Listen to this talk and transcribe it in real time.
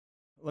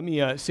Let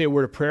me say a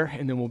word of prayer,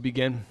 and then we'll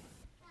begin.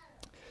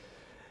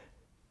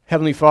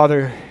 Heavenly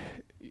Father,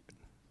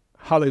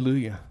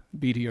 hallelujah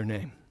be to your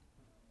name.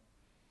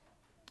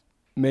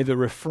 May the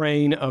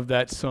refrain of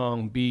that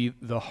song be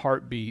the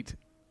heartbeat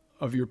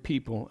of your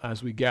people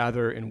as we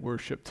gather in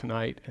worship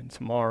tonight and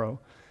tomorrow.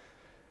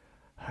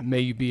 May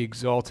you be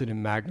exalted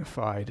and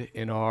magnified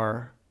in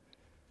our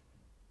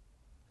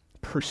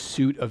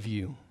pursuit of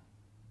you.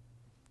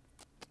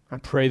 I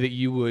pray that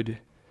you would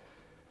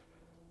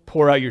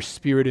pour out your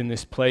Spirit in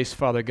this place,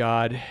 Father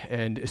God,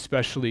 and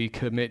especially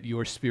commit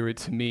your Spirit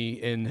to me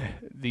in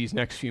these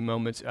next few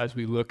moments as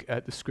we look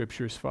at the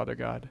Scriptures, Father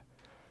God.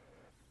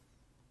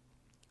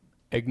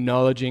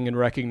 Acknowledging and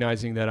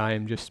recognizing that I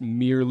am just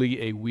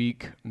merely a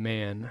weak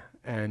man,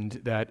 and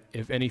that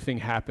if anything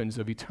happens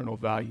of eternal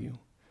value,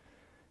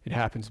 it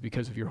happens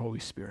because of your Holy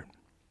Spirit.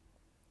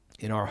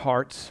 In our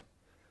hearts,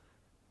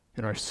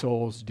 in our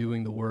souls,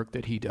 doing the work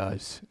that he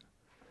does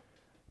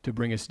to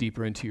bring us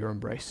deeper into your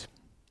embrace.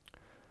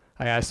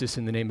 I ask this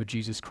in the name of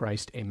Jesus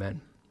Christ,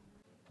 amen.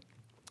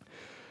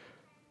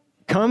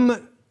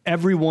 Come,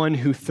 everyone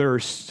who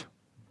thirsts,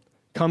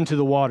 come to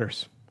the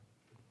waters.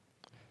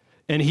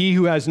 And he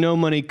who has no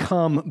money,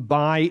 come,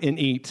 buy and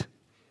eat.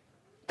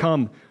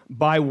 Come,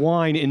 buy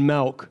wine and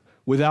milk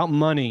without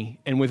money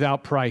and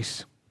without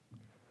price.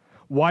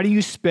 Why do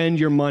you spend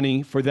your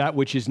money for that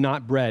which is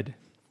not bread,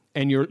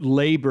 and your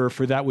labor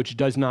for that which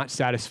does not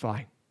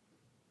satisfy?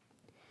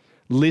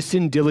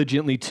 Listen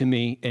diligently to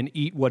me and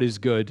eat what is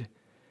good,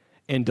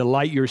 and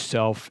delight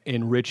yourself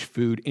in rich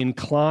food.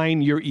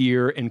 Incline your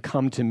ear and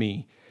come to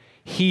me.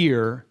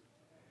 Hear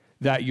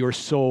that your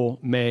soul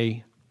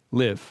may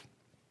live.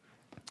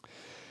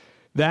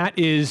 That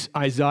is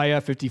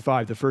Isaiah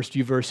 55, the first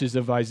few verses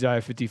of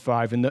Isaiah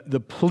 55. And the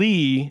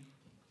plea,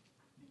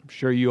 I'm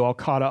sure you all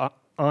caught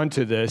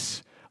onto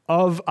this,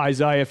 of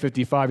Isaiah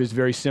 55 is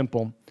very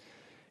simple.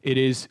 It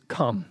is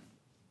come.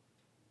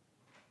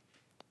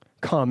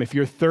 Come. If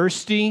you're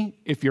thirsty,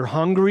 if you're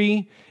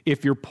hungry,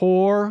 if you're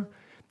poor,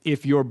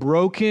 if you're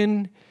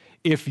broken,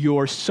 if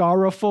you're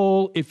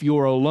sorrowful, if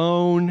you're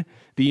alone,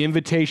 the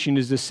invitation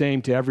is the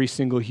same to every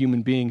single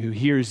human being who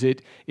hears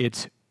it.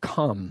 It's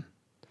come.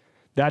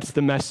 That's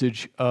the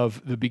message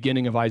of the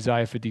beginning of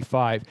Isaiah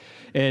 55.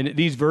 And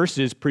these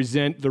verses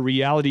present the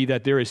reality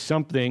that there is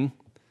something,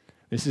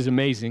 this is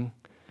amazing,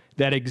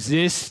 that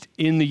exists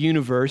in the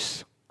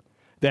universe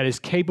that is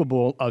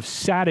capable of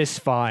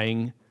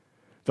satisfying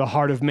the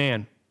heart of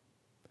man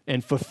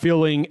and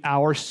fulfilling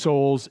our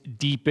soul's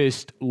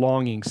deepest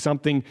longing.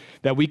 Something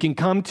that we can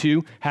come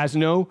to, has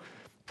no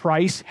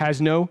price,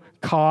 has no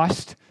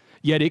cost,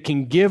 yet it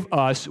can give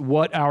us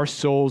what our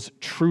souls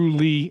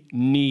truly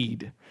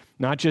need.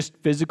 Not just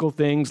physical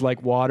things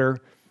like water,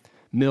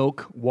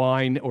 milk,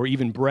 wine, or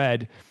even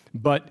bread,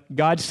 but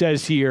God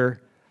says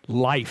here,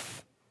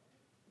 life.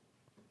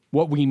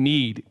 What we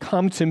need.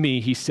 Come to me,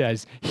 he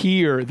says,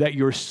 hear that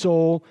your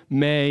soul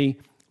may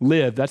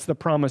live. That's the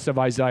promise of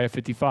Isaiah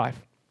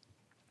 55.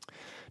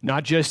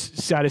 Not just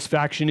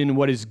satisfaction in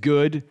what is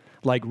good,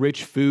 like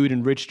rich food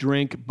and rich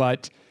drink,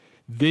 but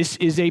this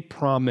is a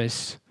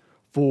promise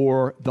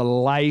for the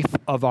life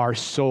of our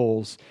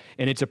souls.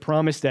 And it's a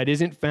promise that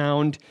isn't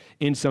found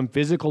in some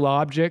physical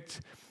object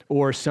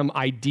or some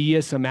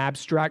idea, some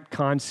abstract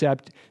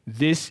concept.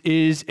 This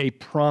is a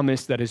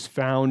promise that is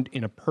found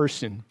in a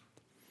person.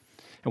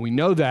 And we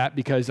know that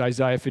because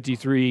Isaiah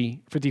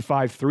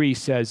 55:3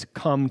 says,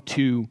 come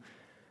to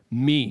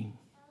me.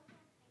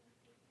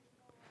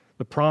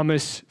 The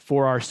promise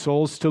for our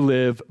souls to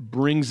live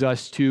brings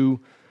us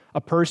to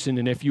a person.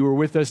 And if you were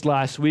with us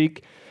last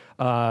week,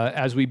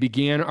 as we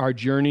began our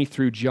journey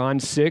through John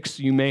 6,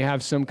 you may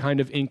have some kind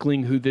of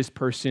inkling who this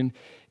person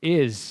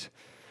is.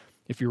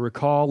 If you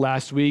recall,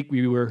 last week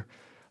we were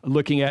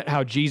looking at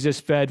how Jesus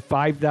fed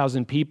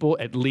 5,000 people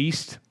at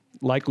least,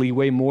 likely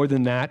way more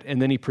than that, and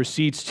then he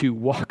proceeds to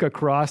walk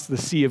across the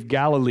Sea of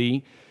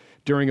Galilee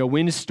during a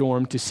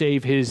windstorm to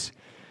save his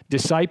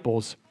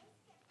disciples,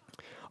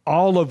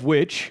 all of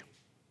which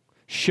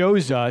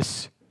shows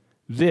us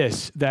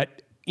this,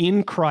 that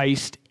in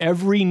Christ,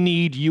 every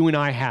need you and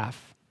I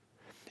have,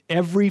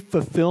 every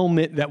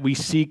fulfillment that we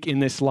seek in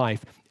this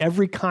life,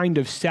 every kind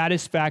of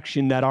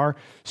satisfaction that our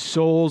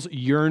souls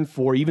yearn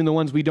for, even the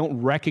ones we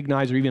don't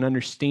recognize or even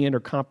understand or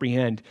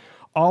comprehend,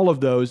 all of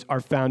those are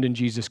found in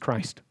Jesus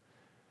Christ.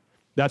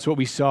 That's what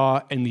we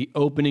saw in the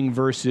opening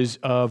verses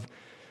of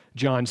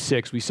John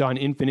 6. We saw an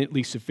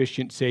infinitely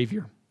sufficient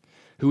Savior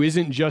who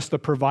isn't just the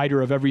provider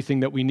of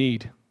everything that we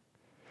need,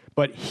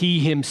 but he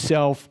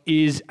himself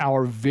is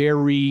our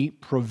very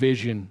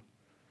provision.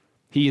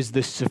 He is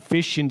the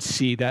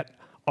sufficiency that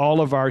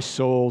all of our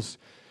souls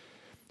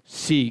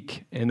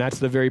seek, and that's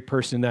the very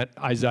person that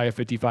Isaiah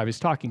 55 is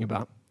talking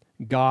about.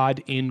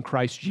 God in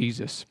Christ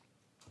Jesus,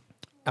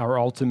 our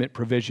ultimate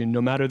provision.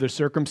 No matter the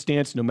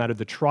circumstance, no matter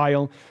the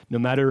trial, no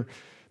matter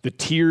the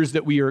tears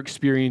that we are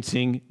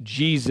experiencing,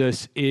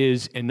 Jesus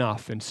is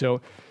enough. And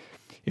so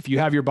if you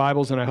have your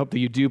Bibles, and I hope that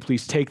you do,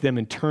 please take them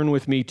and turn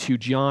with me to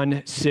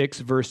John 6,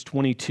 verse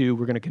 22.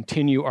 We're going to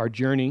continue our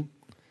journey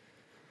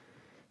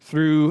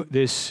through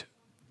this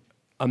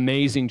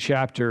amazing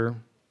chapter,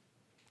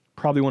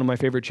 probably one of my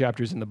favorite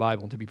chapters in the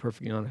Bible, to be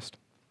perfectly honest.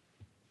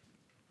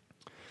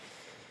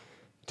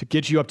 To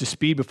get you up to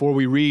speed before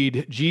we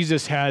read,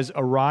 Jesus has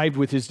arrived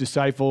with his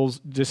disciples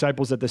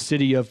at the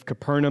city of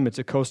Capernaum. It's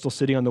a coastal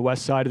city on the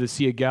west side of the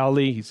Sea of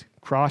Galilee. He's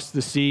crossed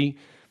the sea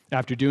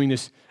after doing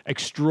this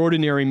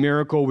extraordinary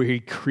miracle where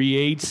he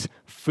creates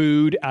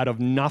food out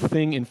of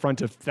nothing in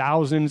front of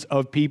thousands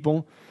of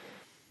people.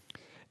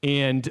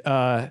 And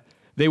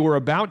they were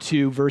about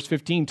to, verse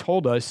 15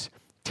 told us,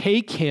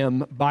 take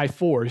him by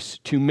force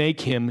to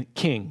make him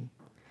king.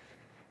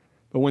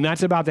 But when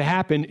that's about to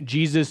happen,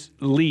 Jesus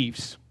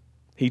leaves.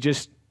 He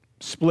just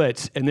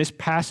splits. And this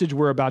passage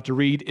we're about to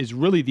read is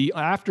really the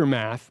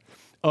aftermath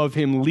of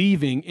him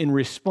leaving in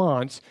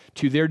response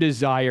to their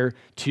desire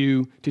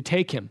to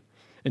take him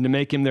and to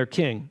make him their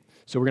king.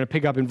 So we're going to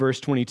pick up in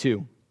verse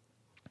 22.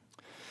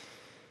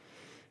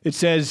 It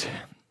says,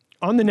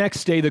 on the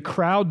next day, the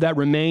crowd that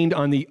remained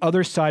on the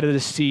other side of the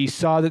sea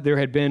saw that there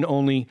had been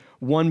only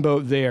one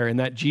boat there, and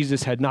that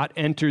Jesus had not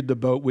entered the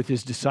boat with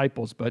his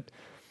disciples, but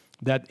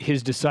that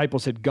his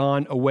disciples had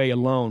gone away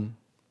alone.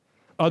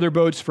 Other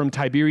boats from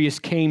Tiberias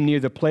came near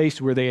the place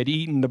where they had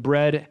eaten the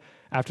bread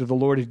after the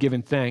Lord had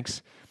given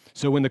thanks.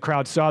 So when the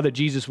crowd saw that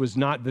Jesus was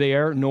not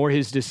there, nor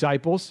his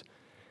disciples,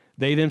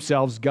 they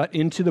themselves got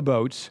into the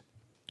boats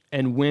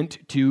and went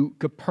to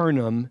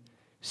Capernaum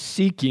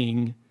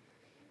seeking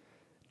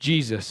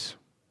Jesus.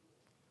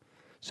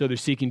 So they're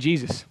seeking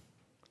Jesus,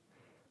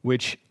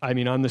 which, I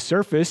mean, on the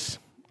surface,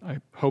 I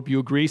hope you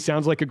agree,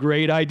 sounds like a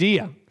great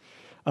idea.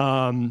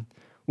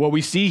 What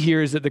we see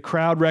here is that the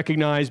crowd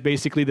recognized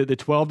basically that the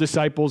 12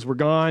 disciples were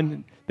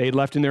gone. They'd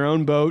left in their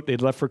own boat.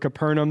 They'd left for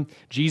Capernaum.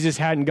 Jesus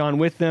hadn't gone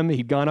with them.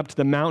 He'd gone up to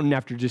the mountain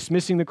after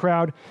dismissing the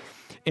crowd.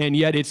 And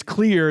yet it's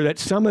clear that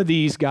some of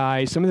these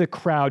guys, some of the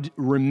crowd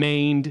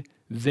remained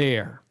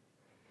there.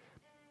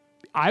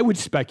 I would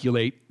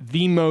speculate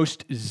the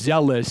most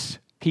zealous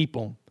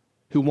people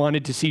who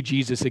wanted to see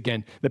Jesus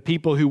again, the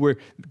people who were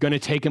going to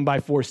take him by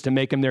force to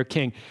make him their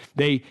king.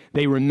 They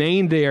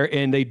remain there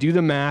and they do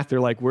the math. They're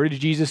like, where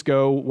did Jesus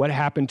go? What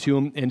happened to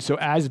him? And so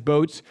as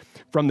boats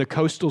from the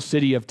coastal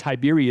city of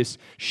Tiberias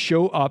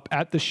show up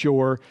at the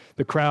shore,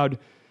 the crowd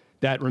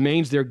that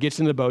remains there gets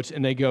in the boats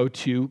and they go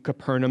to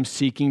Capernaum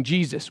seeking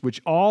Jesus,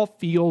 which all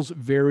feels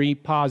very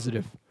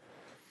positive.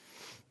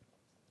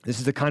 This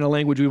is the kind of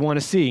language we want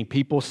to see,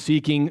 people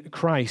seeking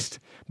Christ.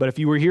 But if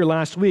you were here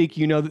last week,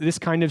 you know that this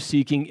kind of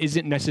seeking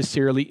isn't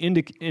necessarily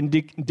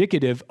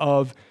indicative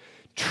of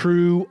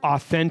true,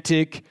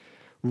 authentic,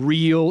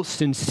 real,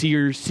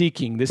 sincere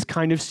seeking. This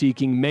kind of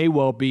seeking may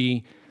well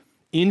be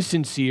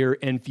insincere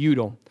and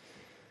futile,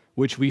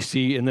 which we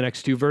see in the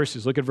next two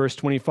verses. Look at verse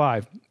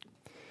 25.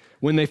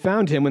 When they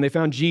found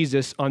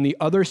Jesus on the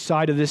other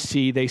side of the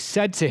sea, they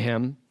said to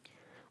him,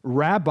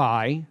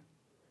 Rabbi,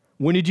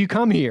 when did you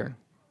come here?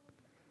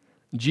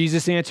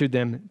 Jesus answered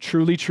them,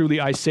 truly,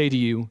 truly, I say to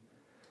you,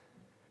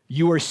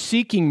 you are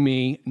seeking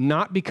me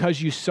not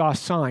because you saw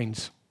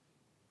signs,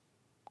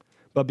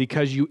 but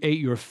because you ate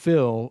your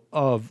fill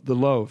of the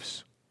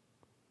loaves.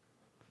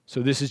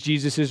 So this is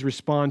Jesus'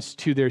 response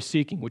to their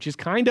seeking, which is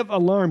kind of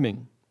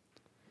alarming,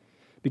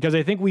 because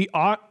I think we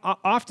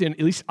often,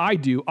 at least I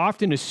do,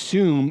 often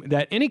assume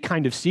that any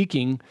kind of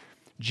seeking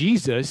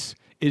Jesus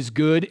is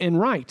good and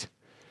right.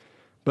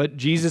 But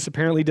Jesus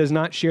apparently does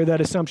not share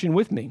that assumption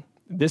with me.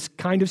 This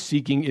kind of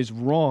seeking is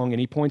wrong, and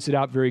he points it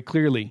out very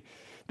clearly.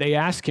 They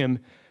ask him,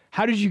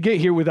 how did you get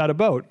here without a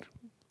boat?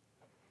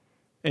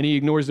 And he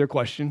ignores their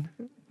question.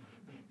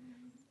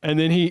 And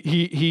then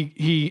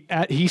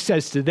he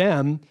says to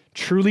them,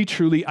 truly,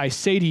 truly, I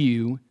say to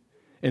you,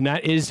 and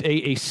that is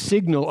a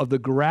signal of the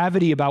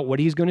gravity about what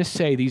he's going to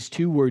say, these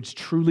two words,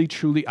 truly,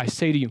 truly, I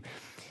say to you.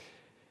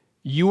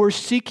 You are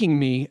seeking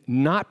me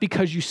not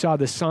because you saw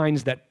the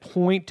signs that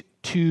point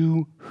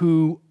to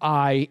who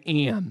I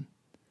am,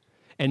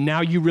 and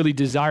now you really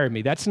desire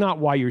me. That's not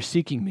why you're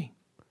seeking me.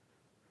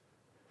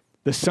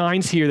 The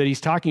signs here that he's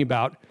talking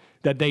about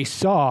that they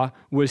saw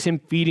was him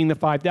feeding the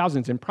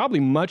 5,000s, and probably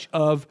much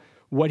of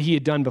what he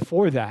had done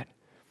before that.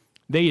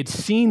 They had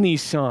seen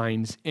these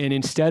signs, and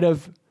instead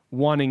of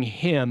wanting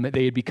him,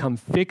 they had become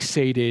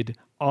fixated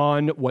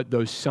on what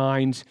those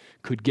signs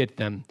could get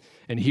them.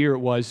 And here it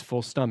was,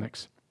 full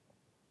stomachs.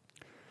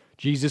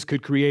 Jesus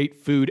could create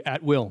food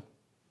at will,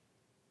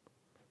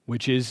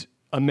 which is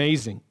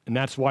amazing, and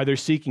that's why they're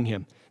seeking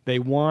him. They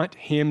want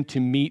him to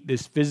meet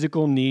this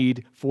physical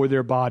need for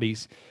their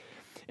bodies.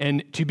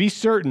 And to be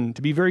certain,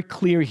 to be very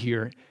clear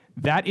here,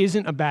 that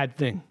isn't a bad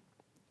thing.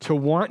 To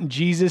want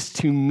Jesus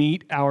to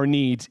meet our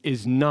needs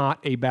is not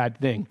a bad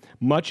thing.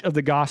 Much of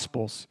the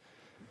Gospels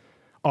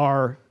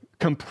are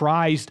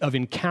comprised of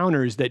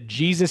encounters that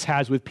Jesus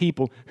has with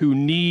people who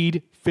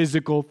need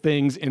physical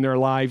things in their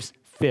lives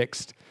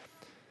fixed.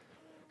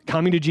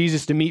 Coming to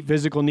Jesus to meet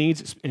physical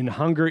needs, and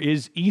hunger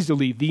is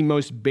easily the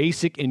most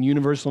basic and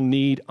universal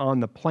need on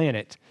the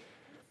planet.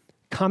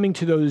 Coming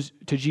to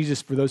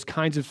Jesus for those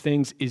kinds of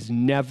things is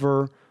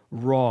never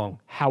wrong.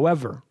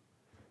 However,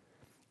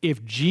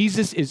 if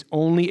Jesus is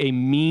only a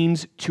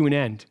means to an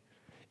end,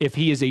 if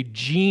he is a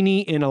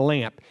genie in a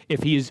lamp,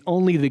 if he is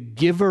only the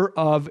giver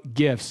of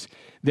gifts,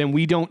 then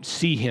we don't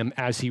see him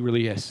as he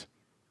really is.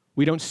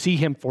 We don't see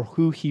him for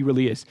who he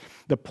really is.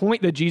 The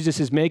point that Jesus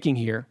is making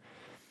here,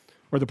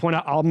 or the point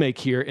I'll make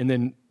here, and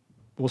then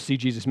we'll see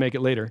Jesus make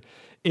it later,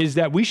 is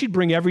that we should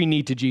bring every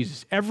need to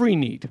Jesus,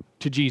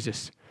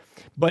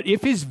 But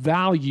if his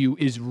value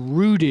is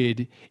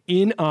rooted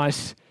in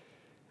us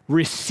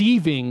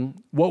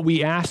receiving what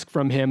we ask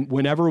from him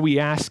whenever we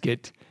ask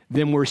it,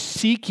 then we're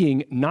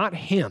seeking not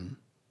him,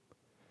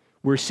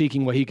 we're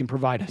seeking what he can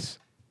provide us.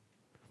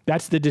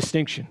 That's the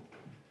distinction.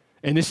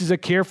 And this is a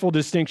careful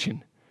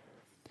distinction.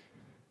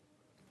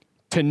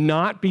 To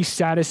not be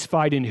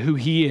satisfied in who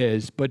he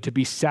is, but to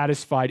be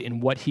satisfied in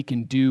what he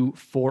can do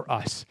for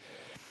us.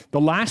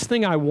 The last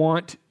thing I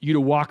want you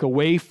to walk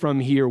away from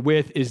here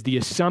with is the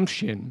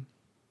assumption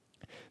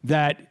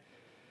that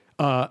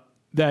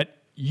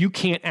you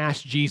can't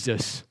ask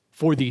Jesus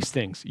for these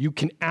things. You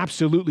can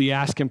absolutely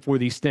ask him for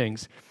these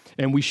things,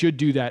 and we should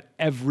do that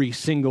every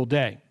single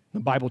day. The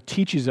Bible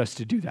teaches us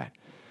to do that.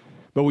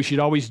 But we should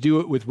always do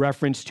it with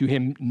reference to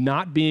him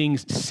not being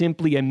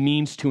simply a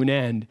means to an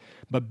end,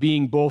 but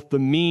being both the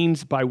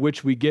means by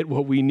which we get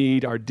what we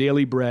need, our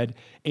daily bread,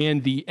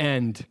 and the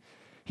end.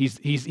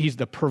 He's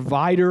the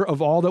provider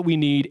of all that we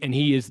need, and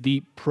he is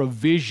the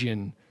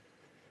provision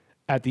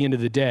at the end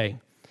of the day.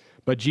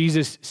 But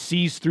Jesus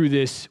sees through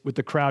this with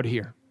the crowd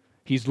here.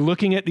 He's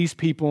looking at these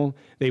people.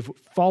 They've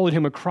followed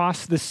him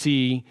across the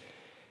sea.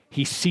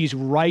 He sees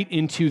right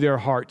into their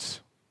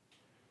hearts.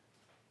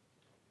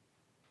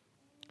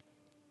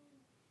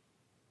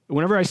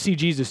 Whenever I see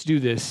Jesus do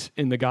this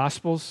in the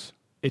Gospels,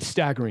 it's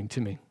staggering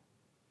to me.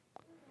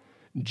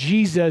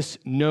 Jesus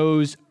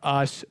knows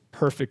us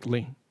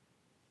perfectly.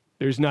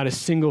 There's not a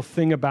single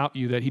thing about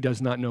you that he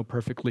does not know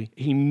perfectly.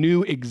 He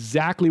knew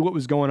exactly what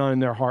was going on in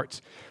their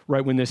hearts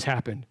right when this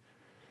happened.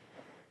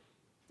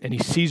 And he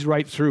sees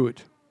right through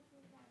it,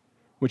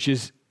 which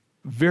is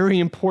very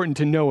important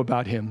to know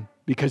about him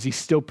because he's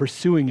still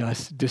pursuing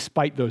us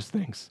despite those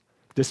things.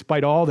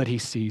 Despite all that he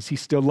sees, he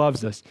still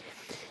loves us.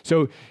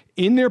 So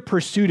in their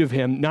pursuit of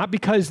him, not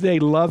because they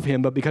love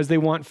him, but because they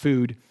want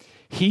food,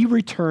 he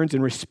returns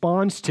and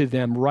responds to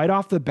them right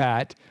off the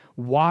bat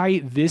why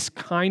this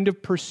kind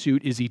of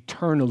pursuit is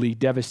eternally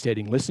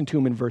devastating. Listen to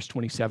him in verse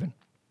 27.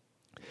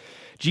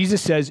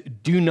 Jesus says,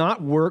 "Do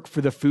not work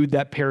for the food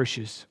that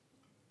perishes,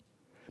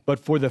 but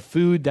for the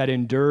food that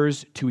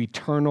endures to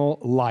eternal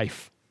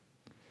life,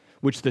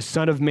 which the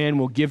Son of Man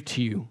will give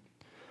to you.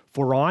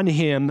 For on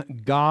him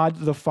God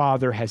the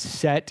Father has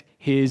set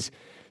his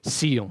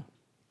seal."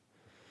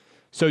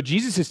 So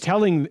Jesus is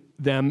telling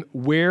them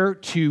where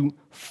to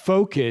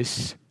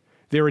focus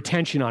their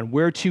attention on,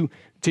 where to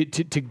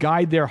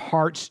guide their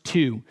hearts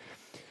to.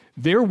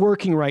 They're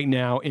working right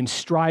now in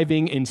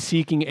striving and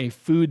seeking a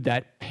food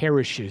that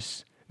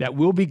perishes, that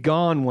will be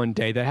gone one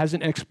day, that has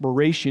an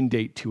expiration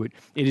date to it.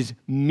 It is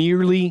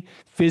merely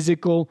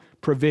physical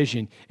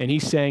provision. And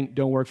he's saying,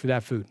 don't work for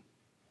that food.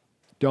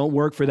 Don't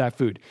work for that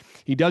food.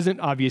 He doesn't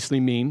obviously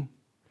mean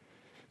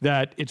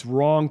that it's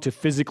wrong to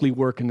physically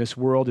work in this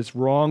world. It's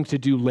wrong to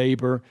do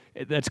labor.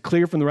 That's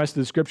clear from the rest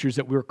of the scriptures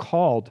that we're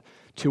called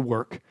to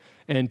work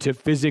and to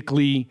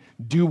physically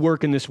do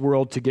work in this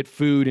world to get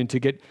food and to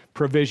get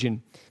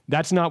provision.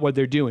 That's not what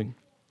they're doing.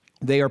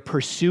 They are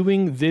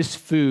pursuing this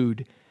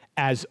food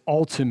as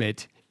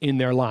ultimate in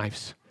their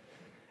lives.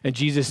 And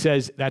Jesus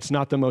says that's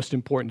not the most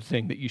important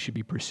thing that you should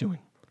be pursuing.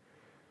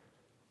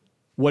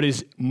 What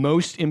is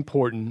most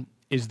important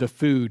is the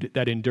food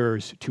that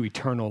endures to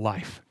eternal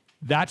life.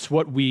 That's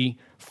what we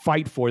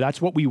fight for.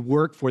 That's what we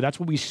work for. That's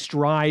what we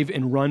strive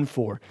and run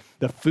for.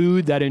 The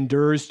food that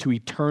endures to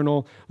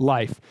eternal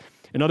life.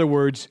 In other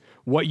words,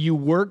 what you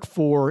work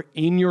for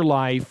in your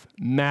life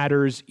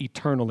matters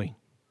eternally.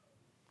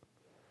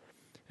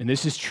 And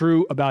this is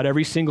true about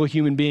every single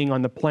human being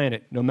on the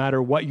planet. No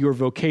matter what your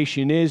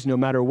vocation is, no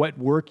matter what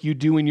work you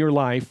do in your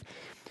life,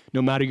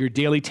 no matter your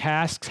daily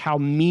tasks, how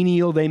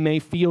menial they may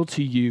feel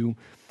to you,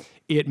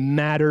 it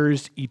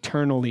matters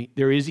eternally.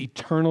 There is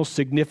eternal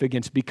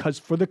significance because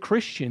for the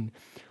Christian,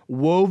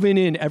 woven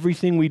in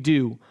everything we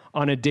do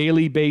on a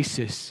daily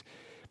basis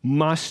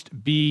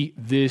must be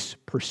this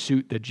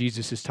pursuit that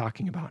Jesus is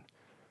talking about.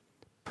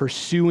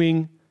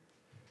 Pursuing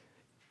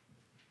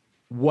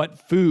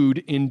what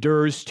food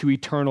endures to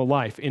eternal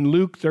life. In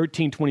Luke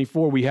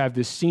 13:24, we have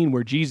this scene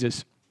where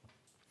Jesus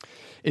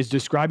is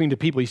describing to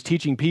people, he's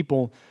teaching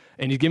people,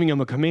 and he's giving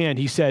them a command.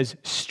 He says,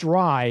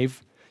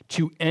 strive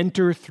to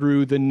enter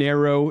through the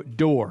narrow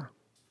door.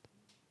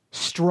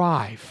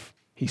 Strive,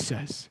 he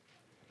says.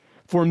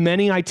 For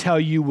many, I tell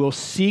you, will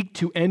seek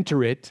to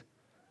enter it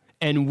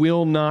and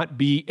will not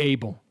be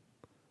able.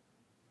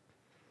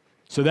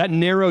 So that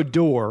narrow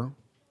door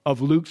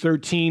of Luke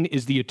 13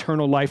 is the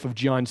eternal life of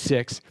John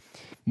 6.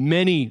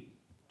 Many,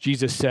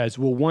 Jesus says,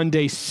 will one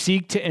day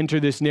seek to enter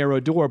this narrow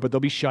door, but they'll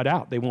be shut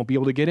out. They won't be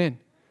able to get in.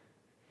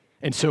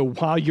 And so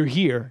while you're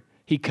here,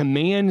 he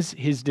commands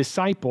his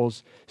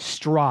disciples,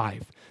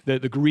 strive. The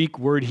Greek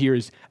word here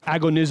is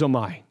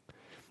agonizomai,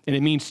 and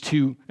it means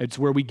it's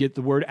where we get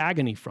the word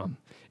agony from.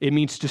 It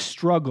means to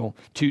struggle,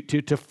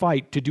 to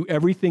fight, to do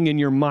everything in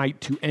your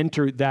might to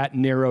enter that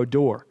narrow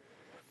door,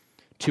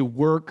 to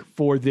work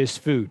for this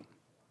food,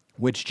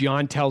 which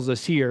John tells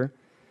us here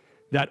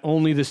that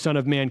only the Son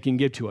of Man can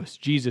give to us.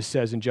 Jesus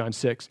says in John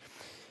 6,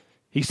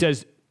 he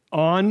says,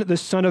 on the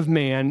Son of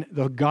Man,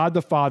 the God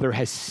the Father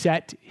has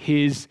set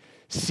his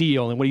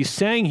seal. And what he's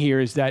saying here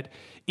is that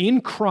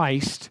in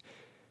Christ,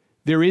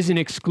 there is an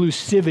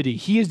exclusivity.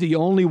 He is the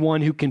only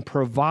one who can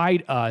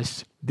provide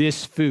us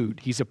this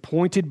food. He's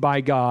appointed by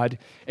God,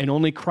 and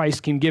only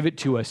Christ can give it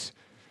to us.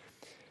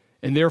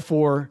 And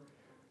therefore,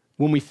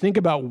 when we think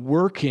about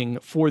working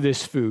for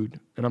this food,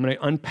 and I'm going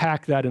to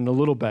unpack that in a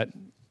little bit,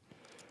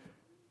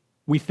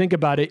 we think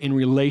about it in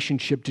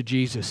relationship to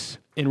Jesus,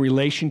 in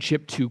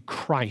relationship to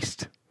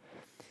Christ,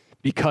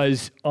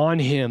 because on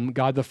him,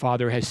 God the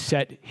Father has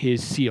set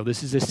his seal.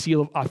 This is a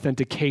seal of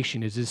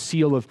authentication. It's a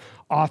seal of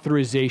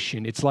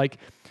authorization. It's like,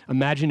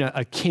 imagine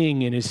a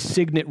king and his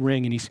signet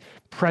ring, and he's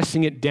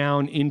pressing it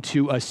down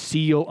into a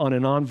seal on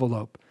an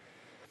envelope,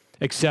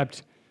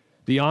 except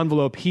the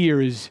envelope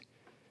here is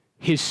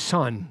his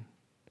Son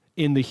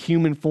in the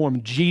human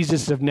form,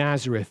 Jesus of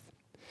Nazareth.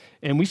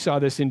 And we saw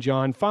this in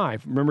John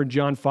 5. Remember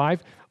John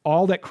 5?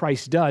 All that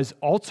Christ does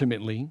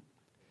ultimately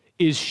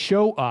is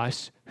show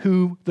us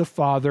who the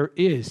Father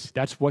is.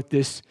 That's what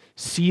this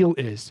seal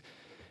is.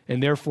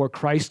 And therefore,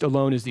 Christ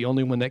alone is the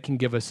only one that can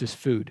give us this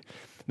food.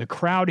 The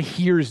crowd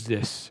hears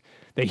this.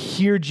 They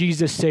hear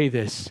Jesus say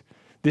this.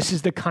 This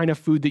is the kind of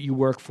food that you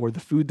work for, the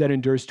food that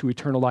endures to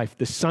eternal life.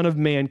 The Son of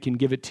Man can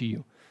give it to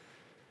you.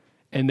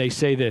 And they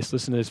say this.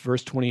 Listen to this,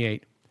 verse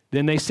 28.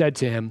 Then they said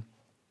to him,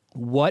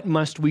 what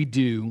must we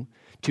do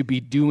to be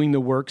doing the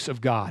works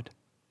of God?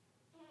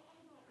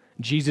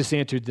 Jesus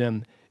answered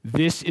them,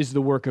 this is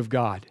the work of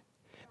God,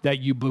 that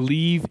you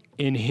believe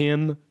in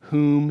him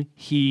whom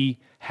he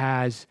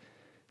has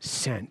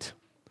sent.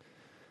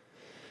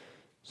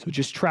 So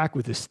just track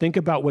with this. Think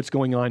about what's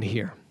going on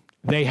here.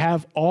 They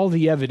have all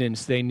the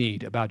evidence they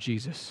need about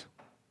Jesus.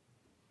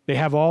 They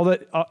have all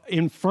that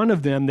in front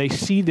of them. They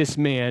see this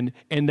man,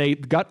 and they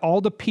got all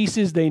the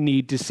pieces they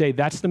need to say,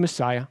 that's the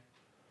Messiah.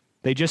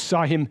 They just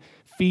saw him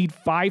feed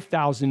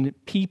 5,000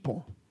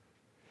 people.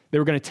 They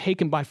were going to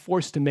take him by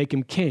force to make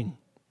him king.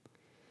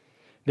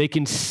 They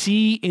can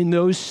see in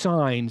those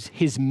signs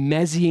his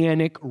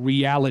messianic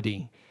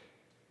reality.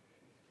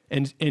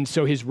 And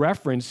so his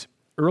reference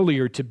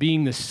earlier to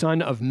being the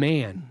Son of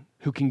Man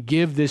who can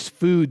give this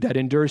food that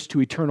endures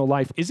to eternal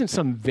life isn't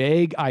some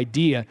vague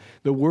idea.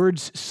 The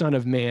words Son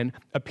of Man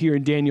appear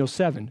in Daniel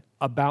 7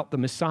 about the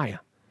Messiah.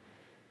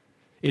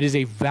 It is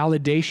a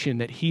validation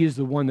that he is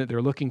the one that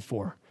they're looking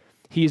for.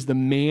 He is the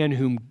man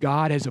whom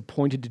God has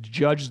appointed to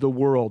judge the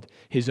world,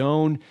 his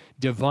own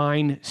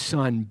divine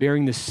Son,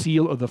 bearing the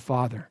seal of the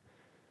Father.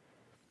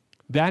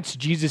 That's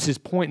Jesus'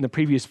 point in the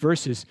previous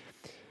verses.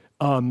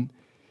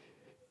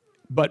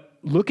 But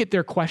look at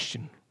their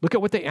question. Look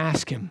at what they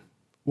ask him.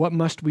 What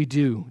must we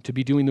do to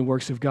be doing the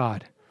works of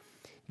God?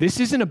 This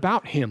isn't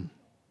about him.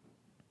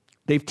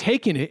 They've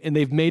taken it and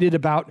they've made it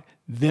about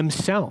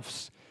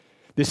themselves.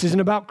 This isn't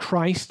about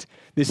Christ.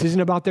 This isn't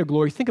about their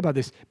glory. Think about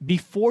this.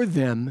 Before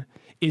them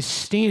is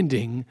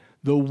standing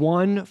the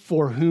one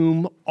for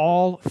whom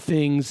all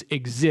things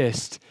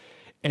exist,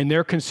 and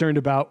they're concerned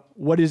about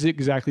what is it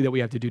exactly that we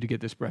have to do to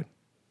get this bread.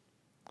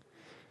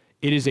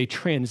 It is a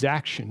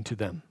transaction to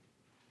them.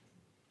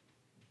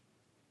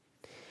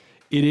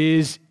 It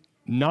is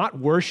not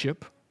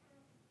worship.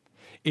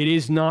 It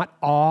is not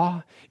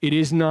awe. It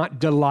is not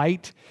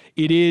delight.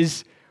 It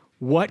is,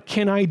 what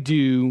can I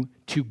do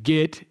to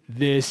get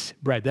this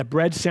bread? That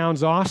bread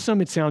sounds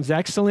awesome. It sounds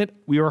excellent.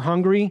 We are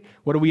hungry.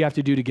 What do we have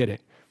to do to get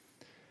it?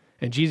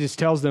 And Jesus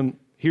tells them,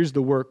 here's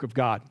the work of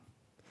God.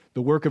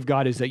 The work of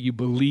God is that you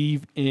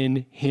believe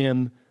in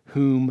him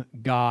whom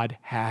God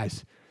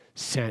has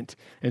sent.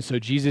 And so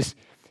Jesus,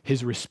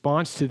 his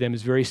response to them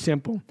is very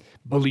simple.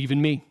 Believe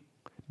in me.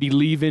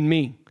 Believe in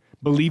me.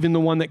 Believe in the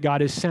one that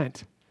God has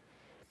sent.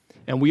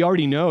 And we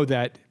already know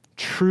that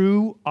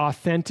true,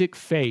 authentic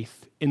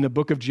faith in the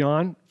book of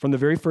John, from the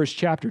very first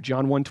chapter,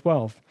 John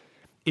 1:12,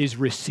 is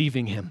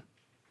receiving him.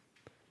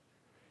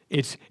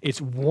 It's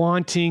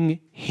wanting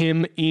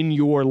him in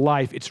your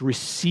life. It's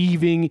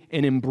receiving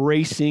and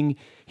embracing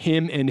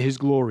him and his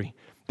glory.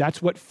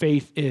 That's what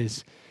faith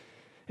is.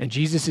 And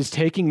Jesus is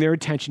taking their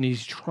attention.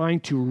 He's trying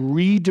to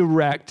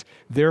redirect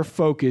their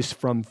focus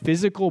from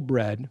physical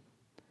bread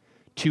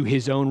to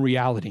his own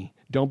reality.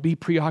 Don't be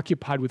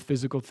preoccupied with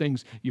physical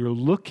things. You're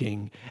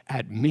looking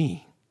at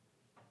me,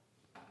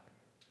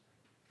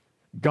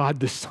 God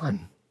the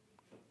Son.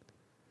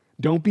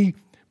 Don't be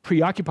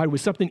preoccupied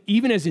with something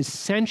even as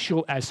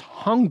essential as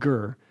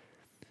hunger,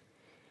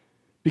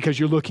 because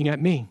you're looking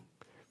at me.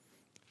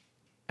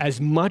 As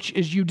much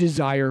as you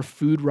desire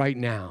food right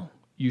now,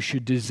 you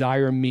should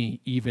desire me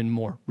even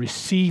more.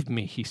 Receive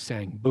me, he's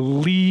saying.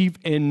 Believe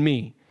in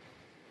me.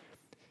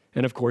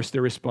 And of course,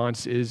 their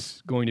response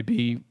is going to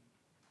be,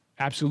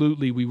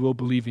 absolutely, we will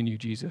believe in you,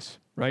 Jesus,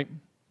 right?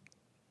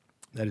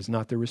 That is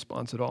not their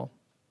response at all.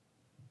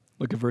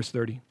 Look at verse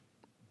 30.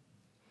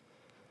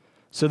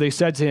 So they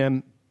said to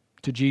him,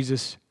 to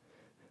Jesus,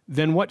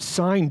 then what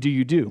sign do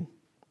you do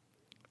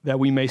that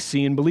we may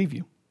see and believe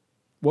you?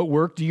 What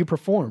work do you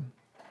perform?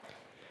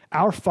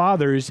 Our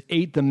fathers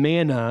ate the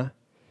manna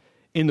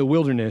in the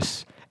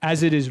wilderness.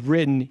 As it is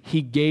written,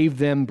 he gave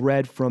them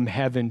bread from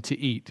heaven to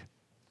eat.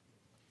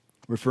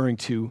 Referring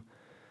to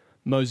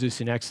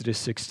Moses in Exodus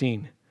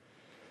 16.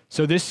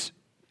 So this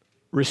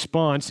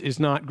response is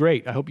not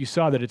great. I hope you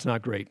saw that it's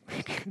not great.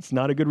 It's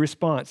not a good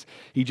response.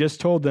 He just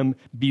told them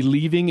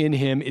believing in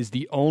him is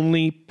the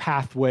only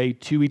pathway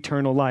to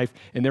eternal life.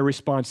 And their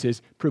response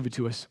is, prove it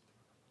to us.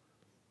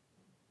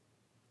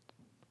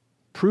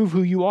 Prove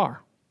who you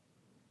are.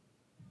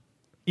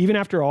 Even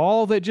after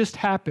all that just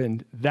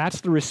happened,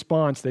 that's the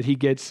response that he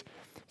gets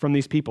from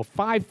these people.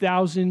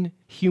 5,000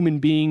 human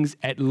beings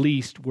at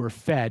least were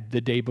fed the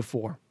day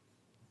before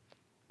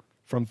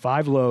from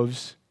 5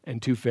 loaves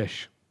and 2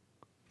 fish.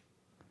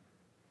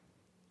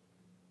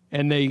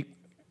 And they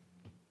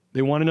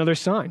want another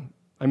sign.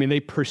 I mean,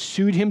 they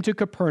pursued him to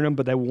Capernaum,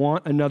 but they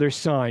want another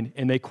sign.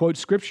 And they quote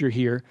scripture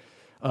here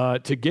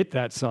to get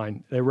that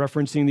sign. They're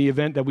referencing the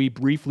event that we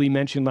briefly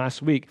mentioned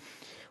last week.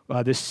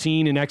 This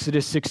scene in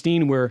Exodus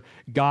 16 where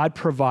God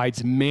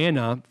provides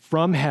manna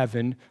from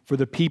heaven for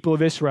the people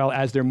of Israel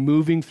as they're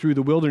moving through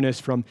the wilderness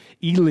from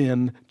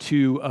Elim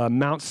to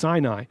Mount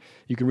Sinai.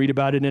 You can read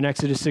about it in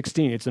Exodus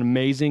 16. It's an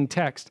amazing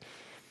text.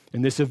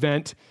 And this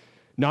event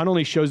not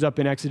only shows up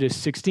in Exodus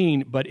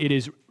 16, but it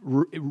is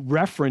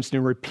referenced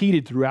and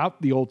repeated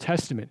throughout the Old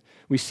Testament.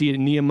 We see it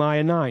in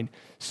Nehemiah 9,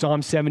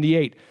 Psalm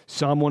 78,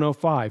 Psalm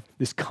 105,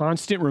 this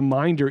constant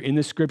reminder in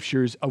the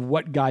scriptures of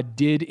what God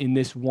did in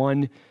this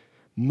one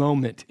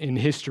moment in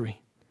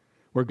history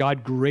where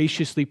God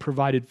graciously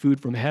provided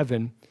food from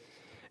heaven.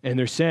 And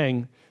they're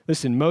saying,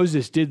 listen,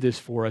 Moses did this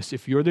for us.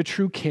 If you're the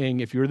true king,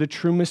 if you're the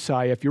true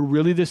Messiah, if you're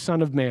really the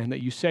Son of Man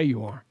that you say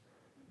you are,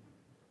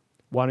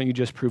 why don't you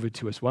just prove it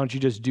to us? Why don't you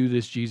just do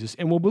this, Jesus?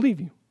 And we'll believe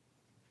you.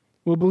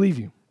 We'll believe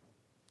you.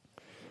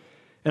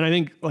 And I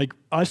think like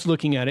us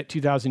looking at it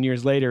 2,000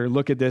 years later,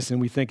 look at this and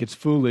we think it's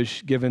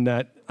foolish given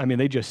that, I mean,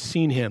 they just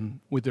seen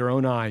him with their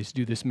own eyes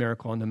do this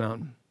miracle on the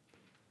mountain.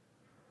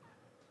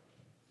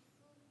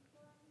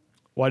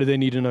 Why do they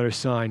need another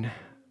sign?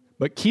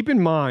 But keep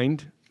in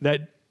mind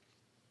that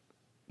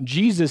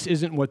Jesus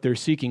isn't what they're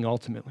seeking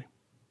ultimately.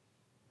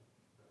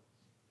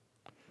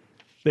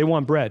 They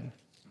want bread.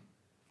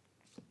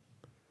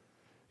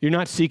 You're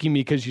not seeking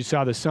me because you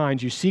saw the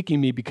signs. You're seeking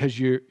me because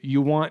you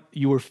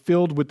were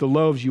filled with the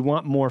loaves. You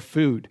want more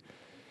food.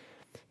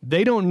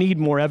 They don't need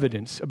more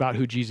evidence about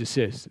who Jesus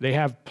is. They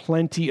have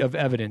plenty of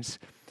evidence.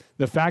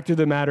 The fact of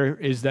the matter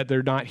is that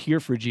they're not here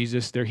for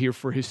Jesus. They're here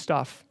for his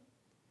stuff.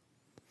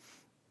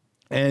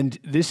 And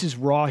this is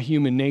raw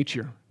human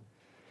nature.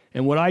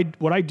 And what I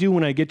do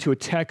when I get to a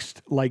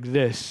text like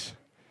this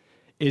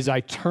is I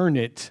turn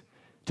it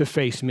to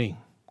face me.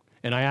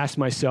 And I ask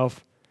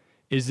myself,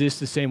 is this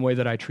the same way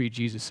that I treat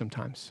Jesus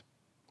sometimes?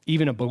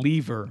 Even a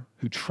believer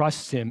who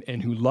trusts him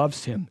and who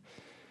loves him.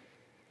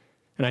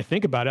 And I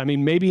think about it. I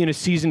mean, maybe in a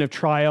season of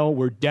trial,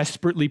 we're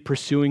desperately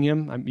pursuing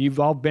him. You've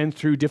all been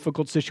through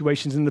difficult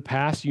situations in the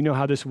past. You know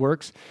how this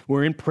works.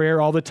 We're in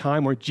prayer all the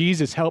time. We're,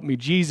 Jesus, help me.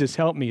 Jesus,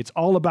 help me. It's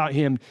all about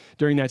him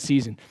during that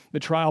season. The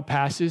trial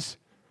passes,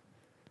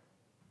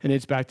 and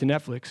it's back to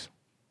Netflix.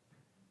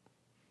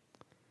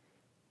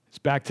 It's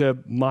back to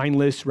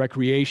mindless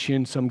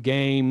recreation, some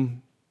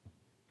game.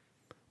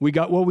 We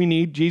got what we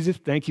need. Jesus,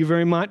 thank you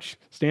very much.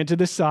 Stand to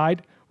the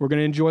side. We're going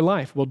to enjoy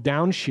life. We'll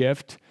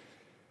downshift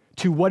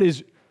to what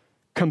is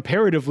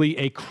comparatively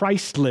a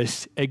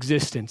Christless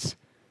existence.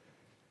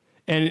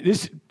 And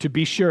this, to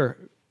be sure,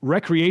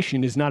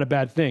 recreation is not a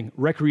bad thing.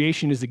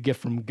 Recreation is a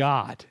gift from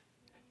God.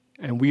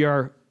 And we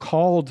are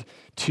called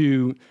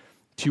to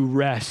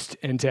rest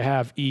and to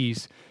have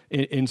ease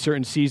in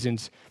certain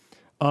seasons.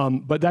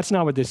 But that's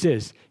not what this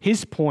is.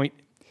 His point,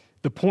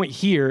 the point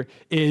here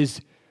is,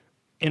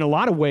 in a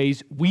lot of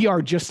ways, we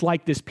are just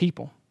like this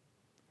people.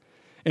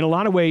 In a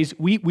lot of ways,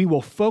 we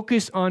will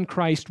focus on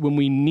Christ when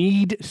we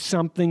need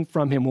something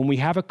from him, when we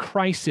have a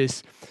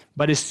crisis,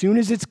 but as soon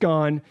as it's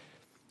gone,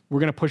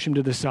 we're going to push him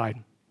to the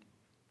side.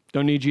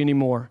 Don't need you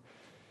anymore.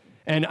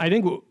 And I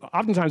think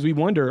oftentimes we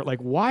wonder, like,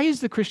 why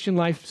is the Christian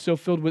life so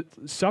filled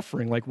with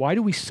suffering? Like, why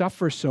do we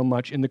suffer so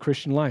much in the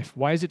Christian life?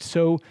 Why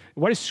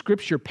does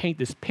Scripture paint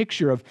this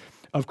picture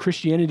of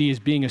Christianity as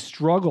being a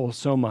struggle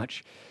so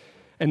much?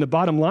 And the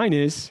bottom line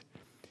is,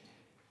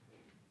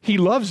 he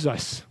loves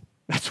us.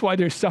 That's why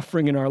there's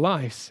suffering in our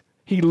lives.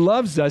 He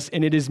loves us,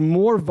 and it is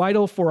more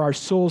vital for our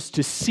souls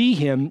to see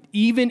him,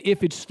 even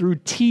if it's through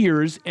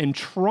tears and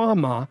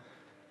trauma,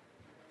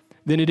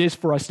 than it is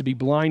for us to be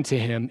blind to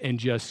him and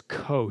just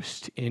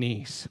coast in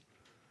ease.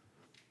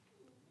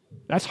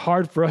 That's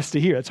hard for us to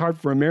hear. It's hard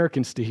for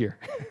Americans to hear.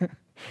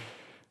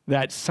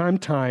 That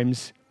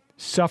sometimes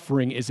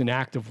suffering is an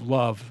act of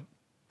love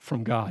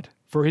from God.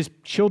 For his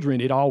children,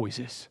 it always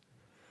is.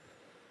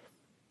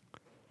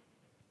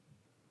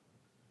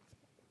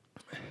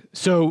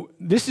 So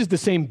this is the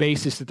same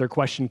basis that their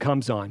question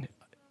comes on.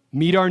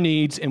 Meet our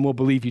needs and we'll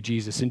believe you,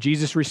 Jesus. And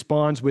Jesus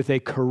responds with a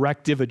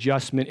corrective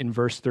adjustment in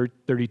verse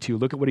 32.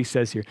 Look at what he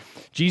says here.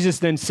 Jesus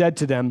then said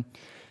to them,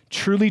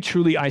 truly,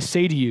 truly, I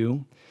say to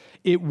you,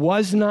 it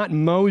was not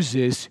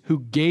Moses who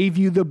gave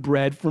you the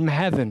bread from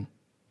heaven,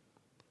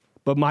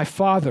 but my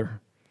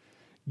Father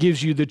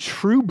gives you the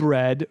true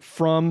bread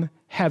from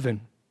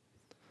heaven.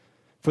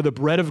 For the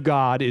bread of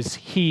God is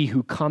he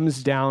who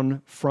comes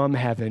down from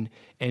heaven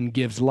and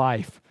gives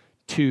life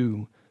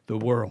to the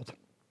world.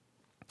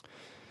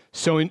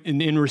 So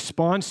in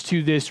response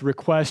to this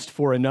request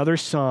for another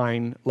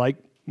sign, like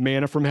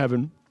manna from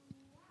heaven,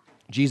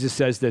 Jesus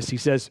says this. He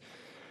says,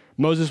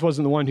 Moses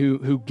wasn't the one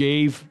who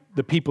gave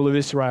the people of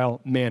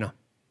Israel manna.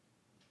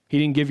 He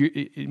didn't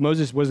give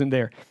Moses wasn't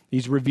there.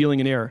 He's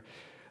revealing an error.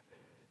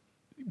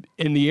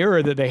 And the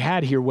error that they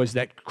had here was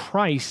that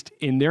Christ,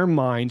 in their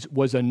minds,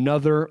 was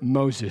another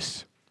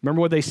Moses. Remember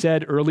what they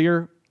said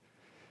earlier?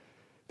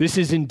 This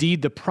is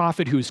indeed the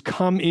prophet who's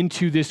come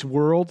into this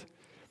world.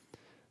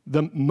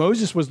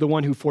 Moses was the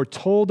one who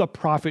foretold a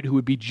prophet who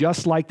would be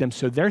just like them.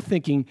 So they're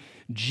thinking,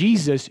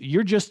 Jesus,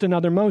 you're just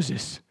another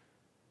Moses.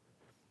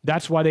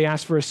 That's why they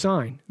asked for a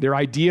sign. Their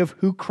idea of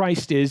who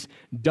Christ is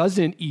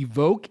doesn't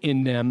evoke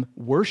in them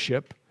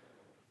worship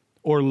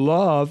or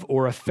love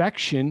or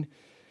affection.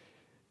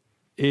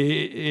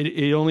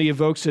 It only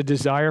evokes a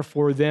desire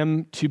for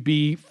them to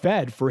be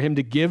fed, for him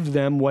to give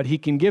them what he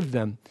can give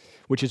them,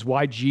 which is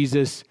why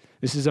Jesus,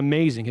 this is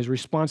amazing. His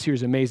response here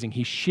is amazing.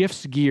 He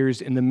shifts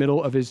gears in the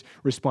middle of his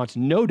response.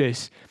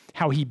 Notice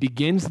how he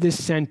begins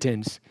this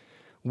sentence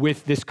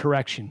with this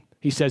correction.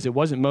 He says, it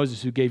wasn't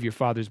Moses who gave your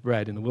fathers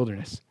bread in the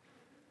wilderness.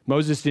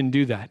 Moses didn't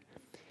do that.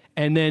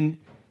 And then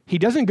he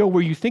doesn't go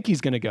where you think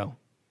he's going to go.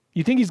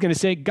 You think he's going to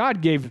say,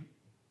 God gave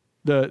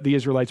the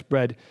Israelites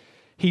bread.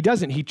 He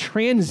doesn't. He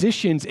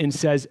transitions and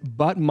says,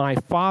 but my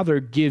Father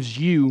gives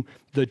you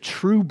the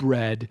true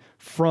bread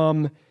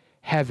from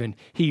heaven.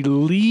 He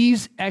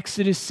leaves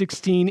Exodus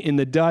 16 in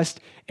the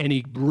dust and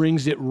he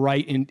brings it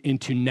right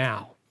into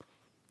now.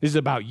 This is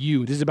about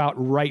you. This is about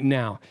right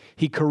now.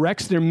 He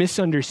corrects their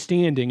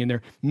misunderstanding and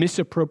their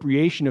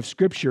misappropriation of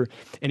Scripture,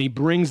 and he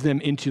brings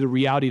them into the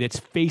reality that's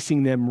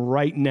facing them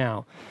right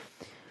now.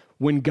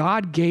 When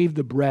God gave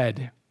the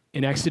bread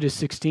in Exodus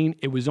 16,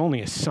 it was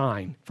only a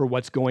sign for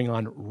what's going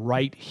on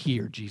right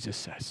here, Jesus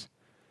says.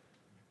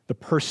 The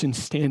person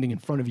standing in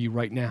front of you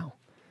right now.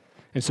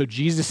 And so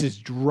Jesus is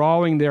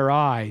drawing their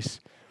eyes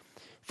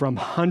from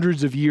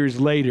hundreds of years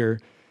later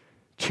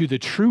to the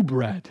true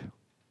bread,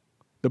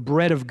 the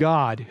bread of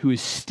God who is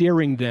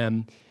staring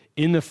them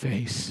in the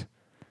face,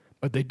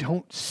 but they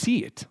don't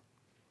see it.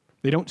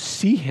 They don't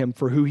see him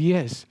for who he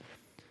is,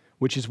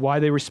 which is why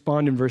they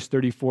respond in verse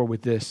 34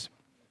 with this.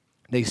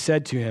 They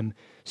said to him,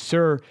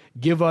 Sir,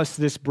 give us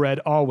this bread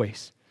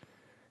always.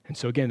 And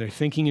so again, they're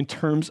thinking in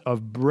terms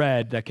of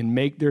bread that can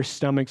make their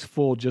stomachs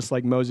full just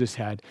like Moses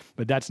had,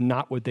 but that's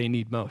not what they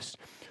need most.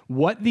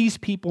 What these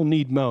people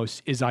need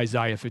most is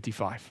Isaiah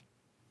 55.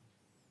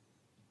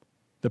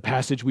 The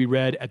passage we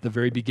read at the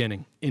very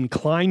beginning.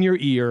 Incline your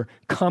ear,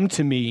 come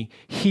to me,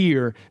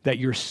 hear that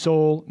your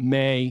soul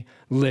may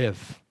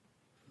live.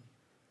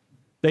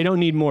 They don't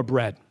need more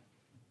bread.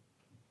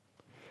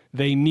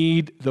 They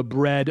need the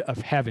bread of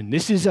heaven.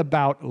 This is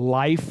about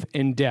life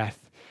and death.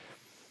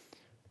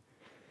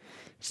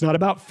 It's not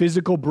about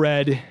physical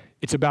bread.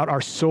 It's about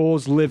our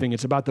souls living.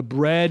 It's about the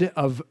bread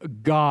of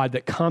God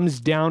that comes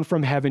down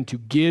from heaven to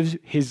give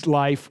his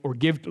life or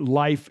give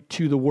life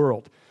to the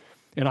world.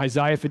 And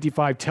Isaiah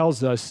 55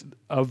 tells us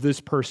of this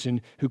person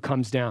who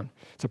comes down.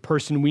 It's a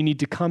person we need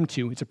to come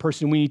to. It's a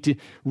person we need to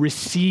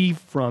receive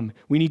from.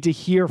 We need to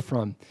hear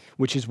from,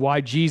 which is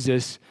why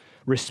Jesus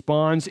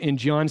responds in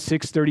John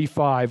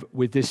 6:35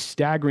 with this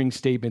staggering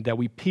statement that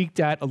we peeked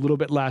at a little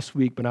bit last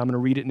week, but I'm going to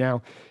read it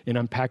now and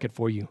unpack it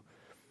for you.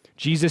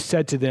 Jesus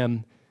said to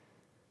them,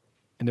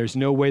 and there's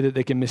no way that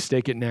they can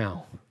mistake it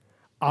now,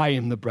 I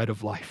am the bread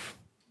of life.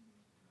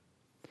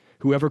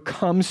 Whoever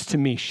comes to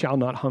me shall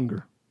not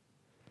hunger,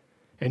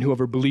 and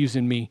whoever believes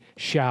in me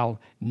shall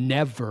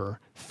never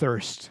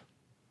thirst.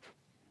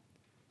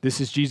 This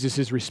is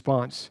Jesus'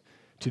 response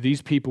to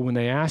these people when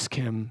they ask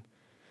him,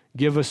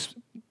 give us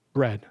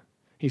bread.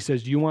 He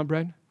says, do you want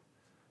bread?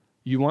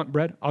 You want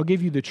bread? I'll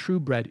give you the true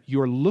bread.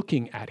 You're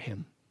looking at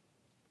him.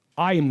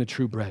 I am the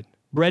true bread.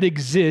 Bread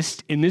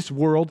exists in this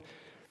world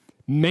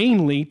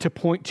mainly to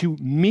point to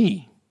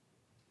me.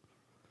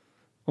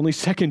 Only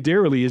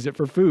secondarily is it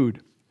for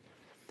food.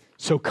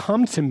 So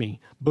come to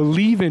me,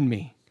 believe in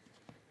me.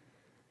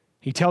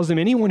 He tells them,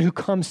 anyone who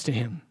comes to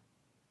him,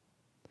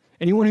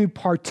 anyone who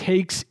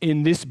partakes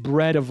in this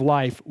bread of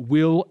life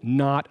will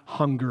not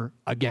hunger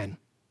again.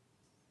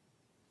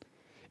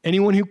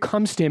 Anyone who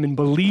comes to him and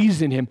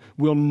believes in him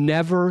will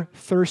never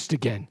thirst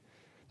again.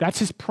 That's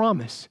his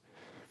promise.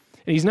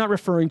 And he's not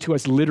referring to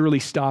us literally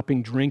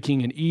stopping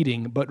drinking and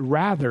eating, but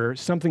rather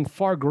something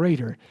far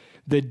greater.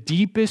 The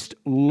deepest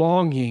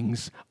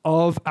longings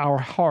of our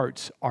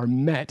hearts are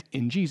met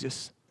in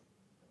Jesus.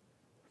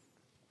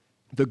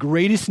 The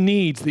greatest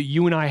needs that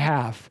you and I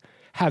have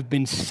have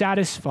been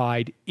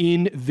satisfied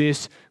in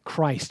this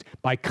Christ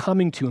by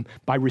coming to him,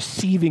 by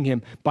receiving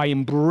him, by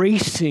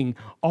embracing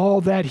all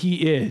that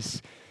he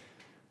is.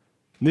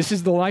 And this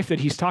is the life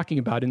that he's talking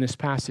about in this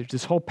passage.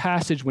 This whole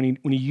passage, when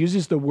he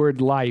uses the word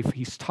life,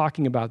 he's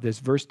talking about this.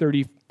 Verse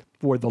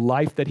 34, the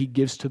life that he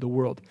gives to the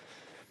world.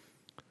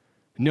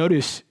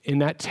 Notice in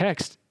that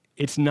text,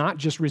 it's not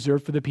just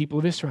reserved for the people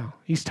of Israel.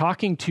 He's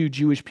talking to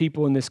Jewish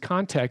people in this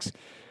context,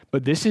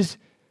 but this is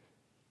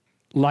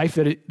life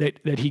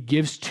that he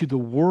gives to the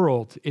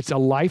world. It's a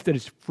life that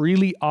is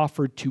freely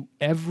offered to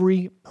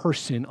every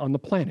person on the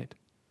planet.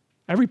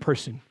 Every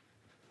person.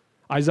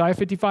 Isaiah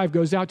 55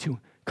 goes out to,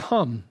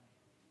 come,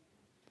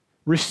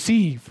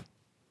 receive.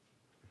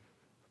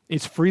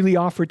 It's freely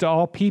offered to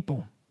all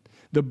people.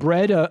 The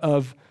bread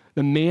of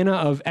the manna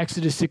of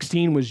Exodus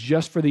 16 was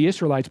just for the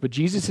Israelites, but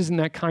Jesus isn't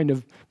that kind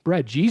of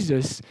bread.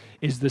 Jesus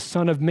is the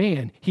Son of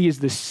Man. He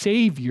is the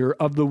Savior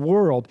of the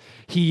world.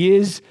 He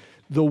is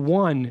the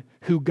one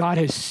who God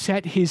has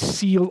set his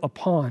seal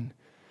upon.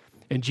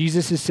 And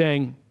Jesus is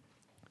saying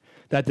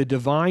that the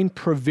divine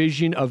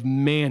provision of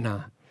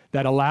manna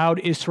that allowed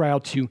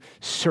Israel to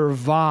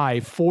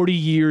survive 40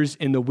 years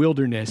in the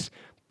wilderness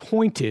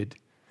pointed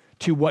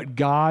to what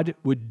God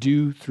would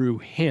do through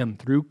him,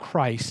 through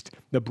Christ,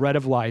 the bread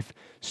of life,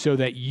 so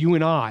that you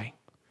and I,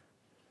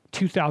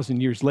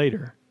 2,000 years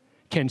later,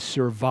 can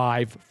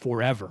survive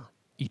forever,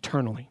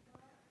 eternally.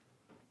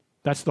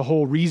 That's the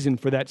whole reason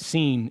for that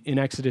scene in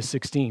Exodus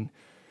 16.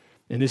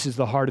 And this is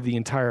the heart of the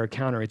entire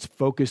encounter. It's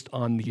focused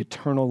on the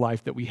eternal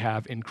life that we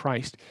have in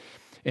Christ.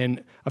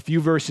 And a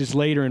few verses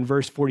later, in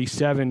verse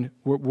 47,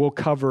 we'll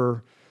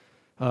cover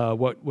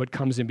what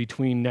comes in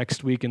between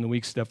next week and the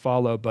weeks that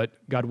follow, but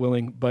God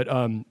willing. But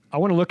I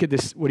want to look at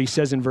this, what he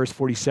says in verse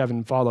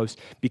 47 follows,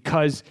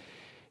 because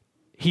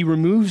he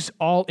removes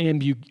all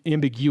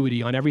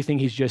ambiguity on everything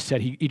he's just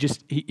said.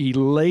 He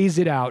lays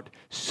it out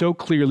so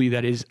clearly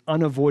that it is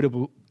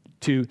unavoidable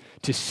to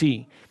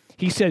see.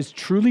 He says,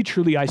 truly,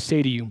 truly, I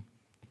say to you,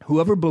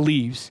 whoever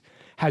believes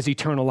has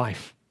eternal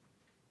life.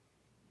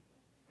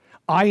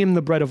 I am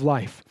the bread of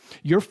life.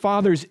 Your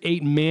fathers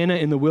ate manna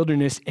in the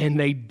wilderness and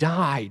they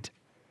died.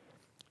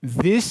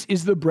 This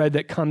is the bread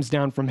that comes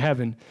down from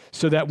heaven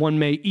so that one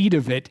may eat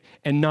of it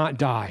and not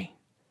die.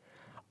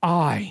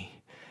 I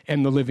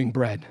am the living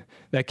bread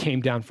that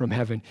came down from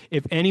heaven.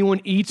 If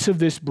anyone eats of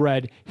this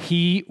bread,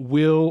 he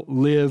will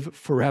live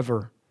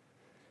forever.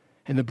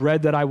 And the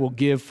bread that I will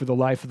give for the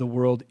life of the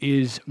world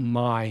is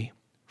my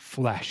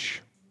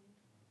flesh.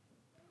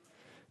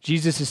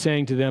 Jesus is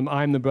saying to them,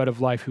 I'm the bread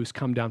of life who's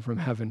come down from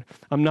heaven.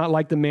 I'm not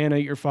like the manna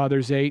your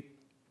fathers ate.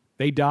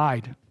 They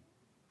died.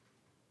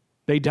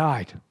 They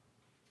died.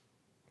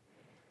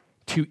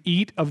 To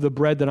eat of the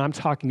bread that I'm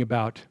talking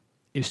about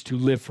is to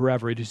live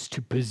forever. It is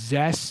to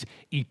possess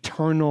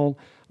eternal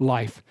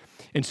life.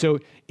 And so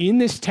in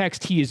this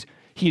text, he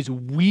is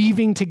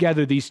weaving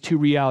together these two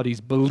realities,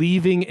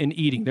 believing and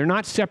eating. They're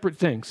not separate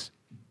things.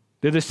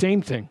 They're the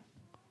same thing.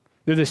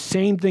 They're the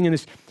same thing in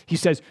this. He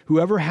says,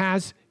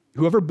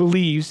 whoever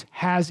believes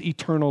has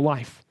eternal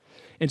life.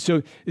 And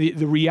so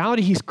the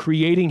reality he's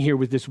creating here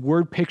with this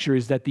word picture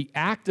is that the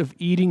act of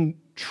eating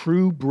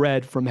true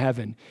bread from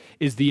heaven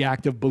is the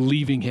act of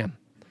believing him.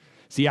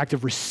 It's the act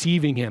of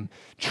receiving him,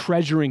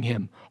 treasuring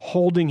him,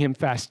 holding him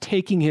fast,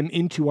 taking him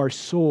into our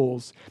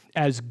souls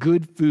as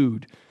good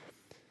food.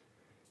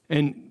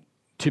 And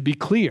to be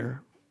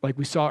clear, like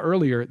we saw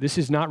earlier, this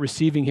is not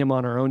receiving him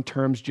on our own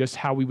terms, just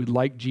how we would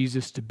like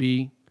Jesus to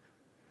be.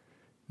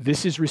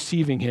 This is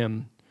receiving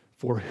him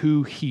for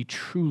who he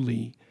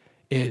truly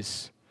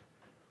is.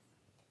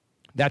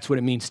 That's what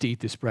it means to eat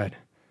this bread.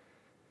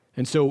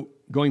 And so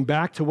going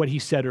back to what he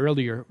said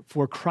earlier,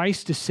 for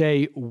Christ to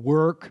say,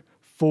 work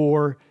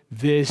for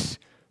this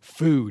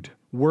food,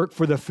 work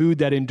for the food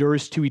that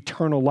endures to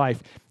eternal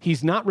life,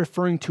 he's not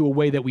referring to a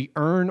way that we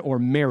earn or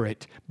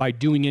merit by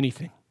doing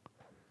anything.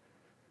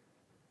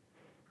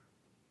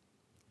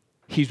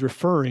 He's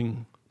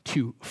referring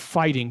to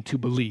fighting to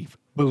believe,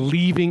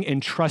 believing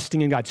and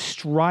trusting in God,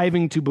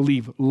 striving to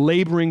believe,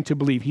 laboring to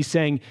believe. He's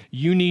saying,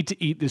 you need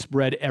to eat this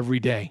bread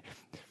every day,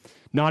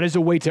 not as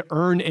a way to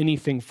earn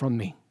anything from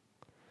me,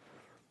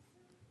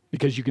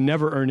 because you can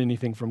never earn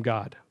anything from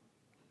God,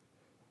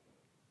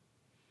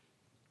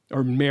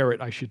 or merit,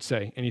 I should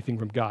say, anything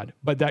from God,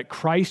 but that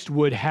Christ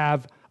would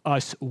have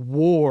us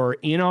war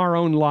in our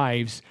own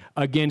lives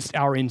against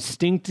our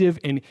instinctive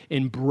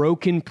and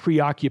broken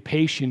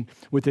preoccupation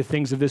with the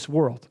things of this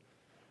world.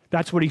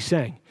 That's what he's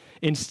saying.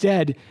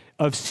 Instead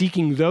of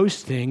seeking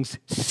those things,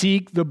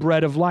 seek the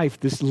bread of life,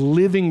 this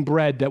living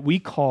bread that we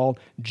call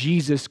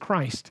Jesus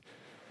Christ.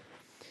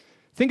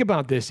 Think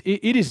about this.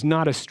 It is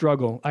not a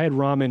struggle. I had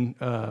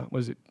ramen,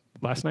 was it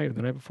last night or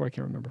the night before? I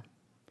can't remember.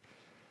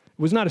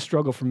 It was not a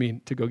struggle for me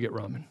to go get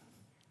ramen.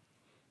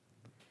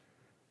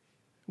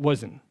 It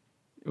wasn't.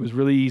 It was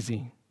really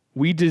easy.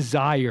 We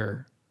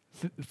desire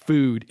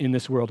food in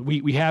this world.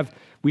 We have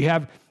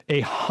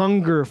a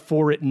hunger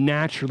for it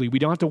naturally. We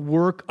don't have to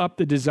work up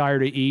the desire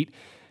to eat.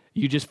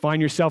 You just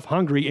find yourself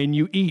hungry and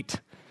you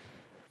eat.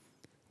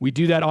 We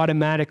do that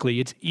automatically.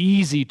 It's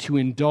easy to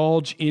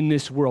indulge in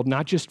this world,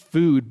 not just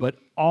food, but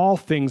all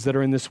things that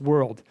are in this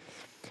world.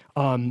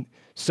 Some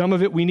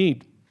of it we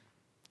need.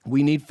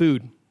 We need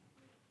food.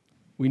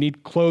 We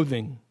need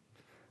clothing.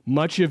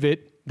 Much of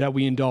it that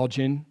we indulge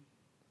in,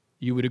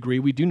 you would agree,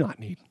 we do not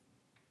need.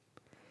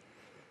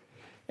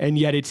 And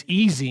yet it's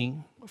easy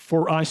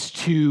for us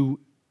to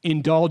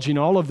indulge in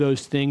all of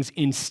those things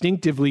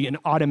instinctively and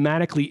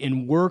automatically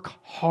and work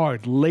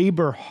hard,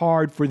 labor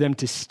hard for them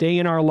to stay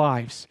in our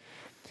lives.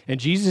 And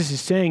Jesus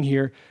is saying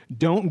here,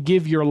 don't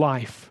give your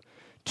life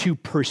to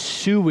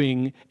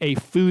pursuing a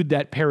food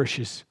that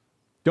perishes.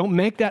 Don't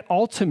make that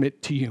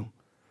ultimate to you.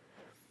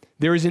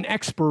 There is an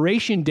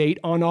expiration date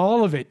on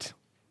all of it.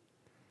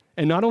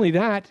 And not only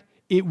that,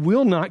 it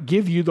will not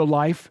give you the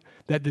life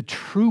that the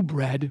true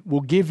bread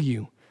will give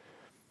you.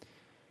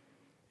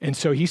 And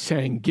so he's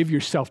saying, give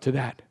yourself to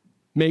that.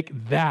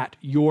 Make that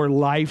your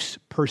life's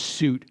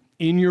pursuit.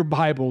 In your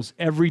Bibles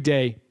every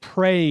day,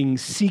 praying,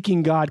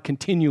 seeking God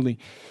continually,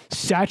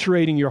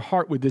 saturating your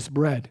heart with this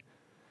bread.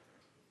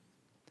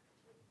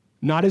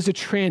 Not as a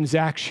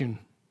transaction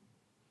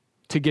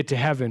to get to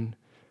heaven,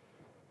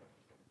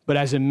 but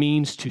as a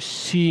means to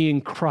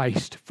seeing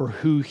Christ for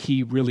who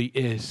he really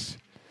is.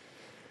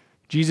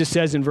 Jesus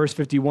says in verse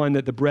 51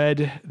 that the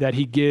bread that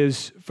he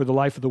gives for the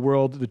life of the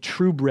world, the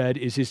true bread,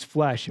 is his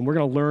flesh. And we're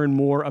going to learn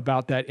more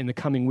about that in the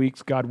coming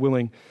weeks, God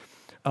willing.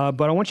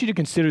 But I want you to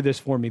consider this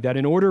for me, that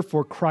in order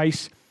for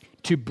Christ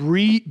to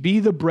be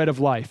the bread of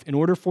life, in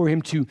order for him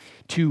to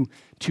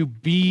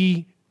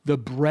be the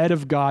bread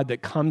of God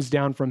that comes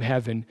down from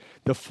heaven,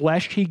 the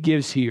flesh he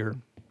gives here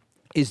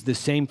is the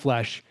same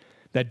flesh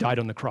that died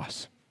on the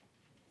cross.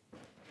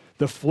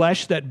 The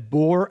flesh that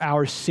bore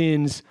our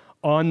sins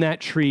on that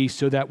tree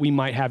so that we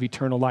might have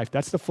eternal life.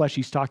 That's the flesh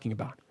he's talking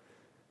about.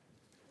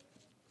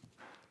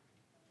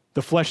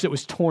 The flesh that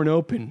was torn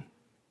open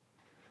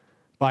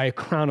by a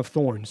crown of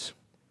thorns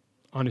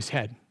on his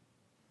head.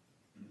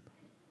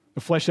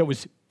 The flesh that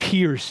was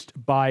pierced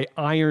by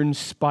iron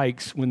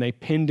spikes when they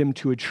pinned him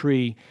to a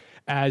tree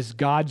as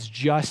God's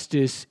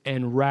justice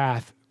and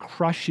wrath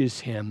crushes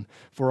him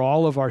for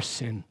all of our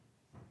sin.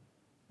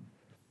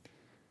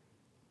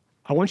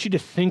 I want you to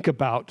think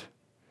about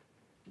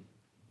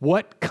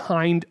what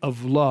kind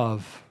of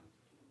love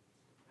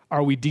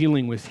are we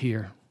dealing with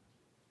here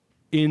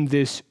in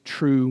this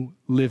true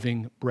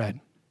living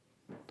bread?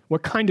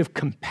 What kind of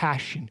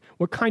compassion,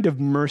 what kind of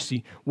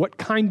mercy, what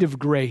kind of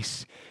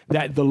grace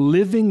that the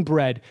living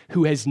bread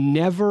who has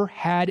never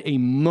had a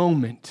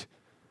moment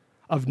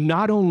of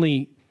not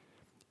only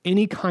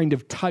any kind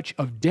of touch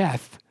of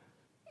death,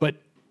 but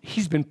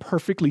he's been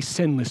perfectly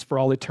sinless for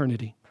all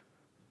eternity.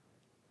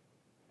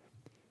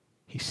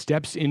 He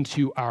steps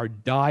into our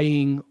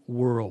dying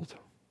world,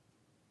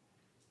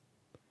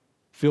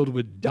 filled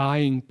with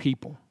dying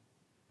people.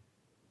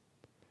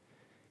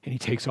 And he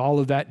takes all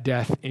of that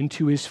death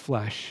into his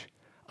flesh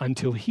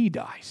until he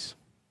dies.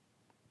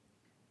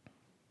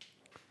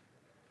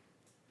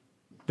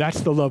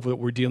 That's the love that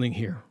we're dealing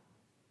here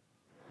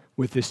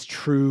with this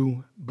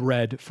true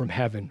bread from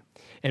heaven.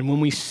 And when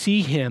we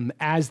see him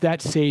as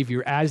that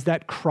Savior, as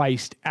that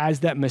Christ,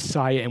 as that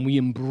Messiah, and we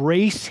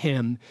embrace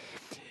him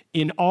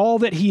in all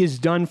that he has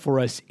done for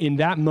us, in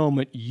that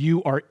moment,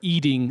 you are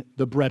eating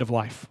the bread of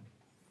life.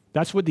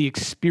 That's what the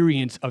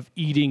experience of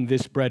eating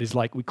this bread is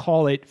like. We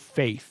call it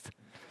faith.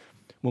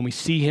 When we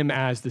see him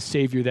as the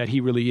Savior that he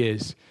really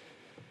is.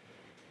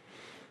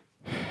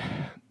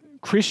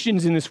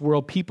 Christians in this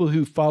world, people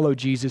who follow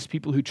Jesus,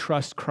 people who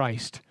trust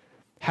Christ,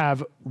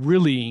 have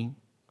really,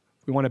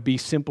 we want to be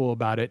simple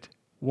about it,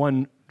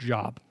 one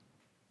job.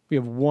 We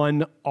have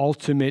one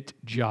ultimate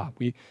job.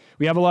 We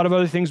have a lot of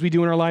other things we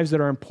do in our lives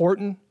that are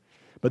important,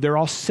 but they're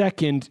all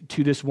second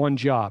to this one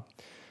job.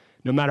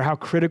 No matter how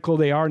critical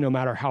they are, no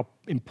matter how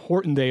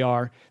important they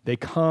are, they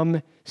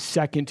come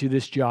second to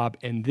this job.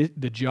 And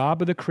the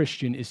job of the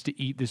Christian is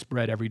to eat this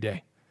bread every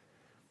day.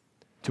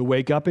 To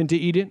wake up and to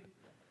eat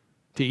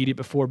it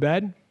before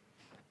bed,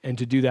 and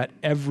to do that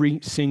every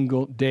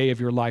single day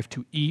of your life,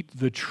 to eat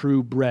the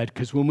true bread.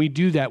 Because when we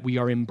do that, we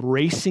are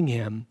embracing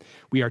him,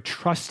 we are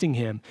trusting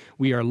him,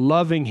 we are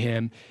loving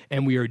him,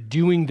 and we are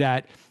doing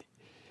that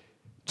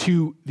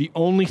to the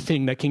only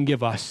thing that can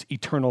give us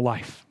eternal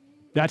life.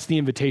 That's the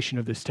invitation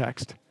of this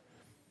text,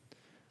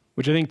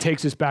 which I think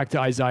takes us back to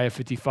Isaiah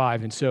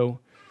 55. And so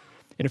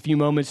in a few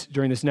moments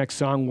during this next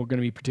song, we're going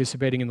to be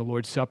participating in the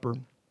Lord's Supper.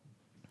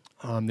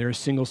 There are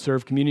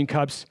single-serve communion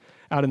cups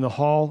out in the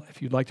hall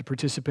if you'd like to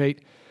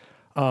participate.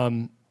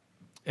 And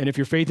if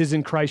your faith is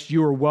in Christ,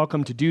 you are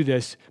welcome to do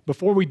this.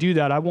 Before we do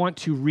that, I want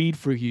to read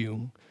for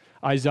you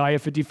Isaiah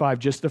 55,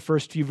 just the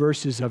first few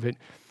verses of it.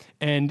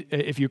 And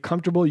if you're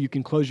comfortable, you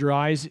can close your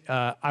eyes.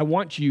 I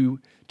want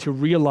you to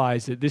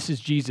realize that this is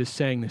Jesus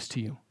saying this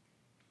to you.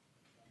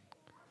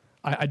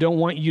 I don't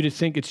want you to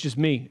think it's just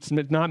me. It's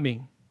not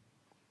me.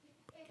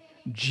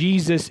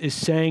 Jesus is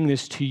saying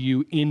this to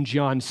you in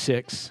John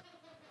 6.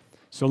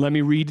 So let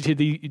me read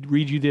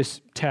you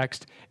this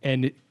text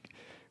and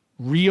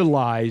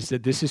realize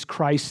that this is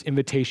Christ's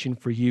invitation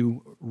for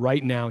you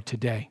right now,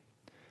 today.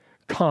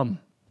 Come,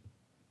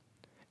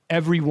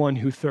 everyone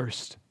who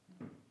thirsts,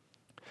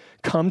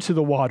 come to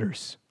the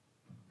waters.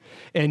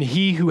 And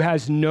he who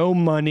has no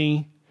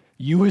money,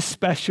 you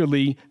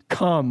especially,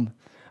 come,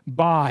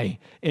 buy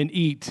and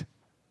eat.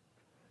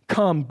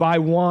 Come, buy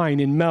wine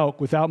and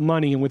milk without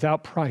money and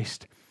without price.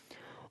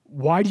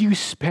 Why do you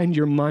spend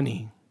your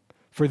money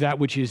for that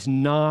which is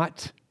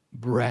not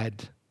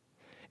bread,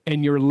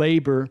 and your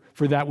labor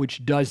for that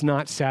which does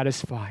not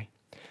satisfy?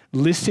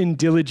 Listen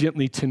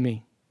diligently to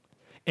me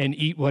and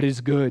eat what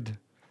is good,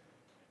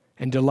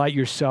 and delight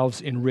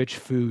yourselves in rich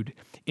food.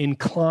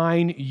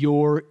 Incline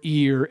your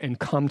ear and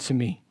come to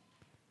me.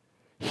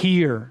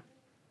 Hear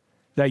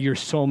that your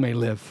soul may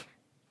live.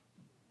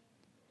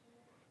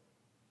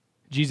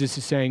 Jesus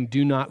is saying,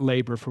 do not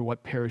labor for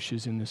what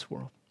perishes in this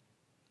world,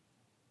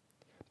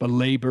 but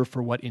labor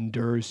for what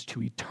endures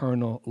to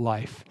eternal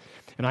life.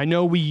 And I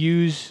know we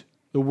use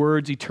the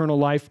words eternal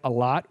life a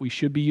lot. We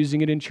should be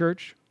using it in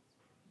church.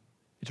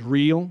 It's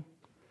real.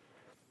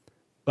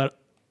 But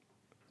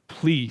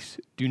please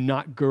do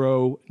not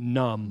grow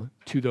numb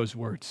to those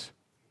words.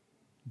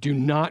 Do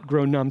not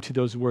grow numb to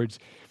those words.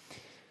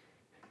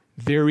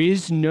 There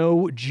is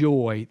no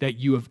joy that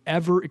you have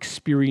ever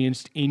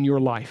experienced in your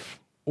life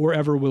or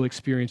ever will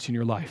experience in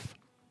your life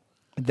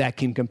that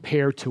can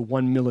compare to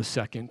 1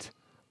 millisecond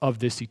of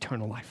this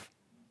eternal life.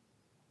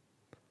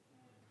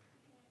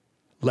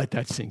 Let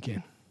that sink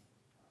in.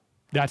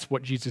 That's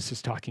what Jesus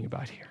is talking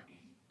about here.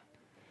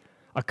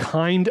 A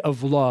kind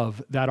of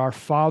love that our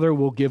Father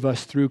will give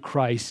us through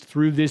Christ,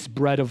 through this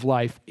bread of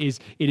life, it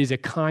is a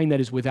kind that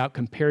is without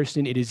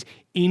comparison. It is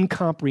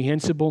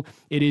incomprehensible.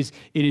 It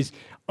is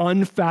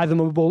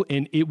unfathomable,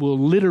 and it will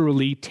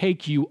literally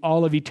take you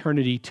all of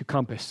eternity to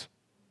compass.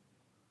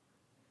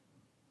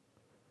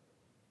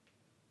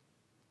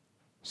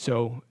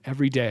 So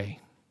every day,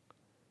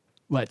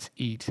 let's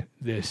eat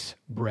this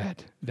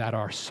bread that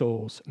our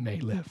souls may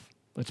live.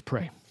 Let's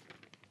pray.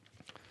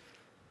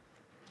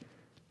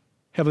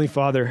 Heavenly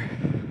Father,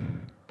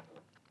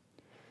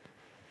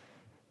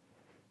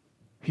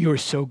 you are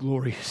so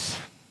glorious.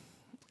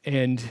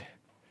 And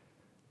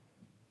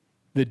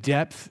the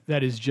depth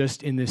that is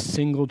just in this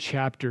single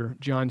chapter,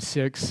 John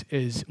 6,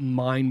 is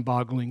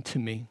mind-boggling to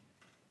me.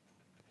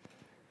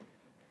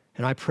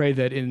 And I pray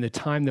that in the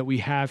time that we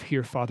have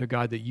here, Father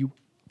God, that you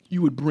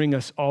would bring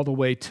us all the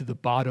way to the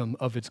bottom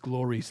of its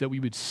glories, that we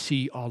would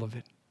see all of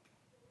it.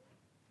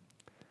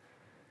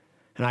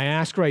 And I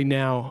ask right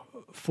now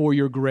for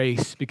your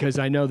grace, because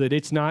I know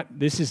that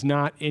this is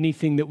not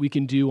anything that we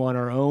can do on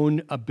our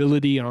own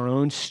ability, on our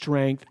own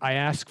strength. I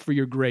ask for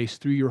your grace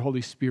through your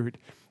Holy Spirit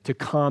to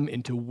come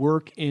and to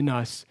work in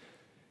us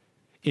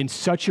in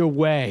such a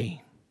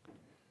way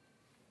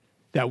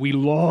that we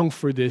long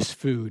for this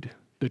food,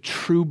 the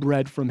true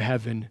bread from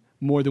heaven,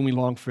 more than we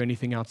long for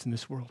anything else in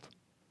this world.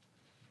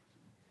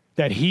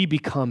 That he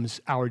becomes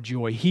our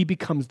joy. He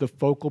becomes the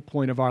focal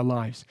point of our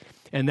lives,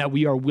 and that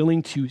we are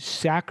willing to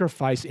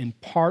sacrifice and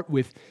part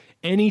with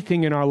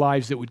anything in our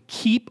lives that would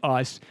keep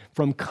us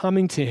from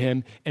coming to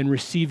him and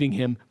receiving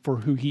him for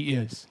who he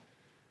is.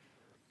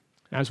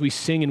 As we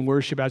sing and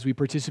worship, as we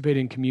participate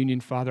in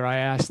communion, Father, I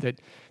ask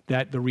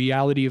that the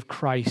reality of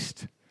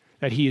Christ,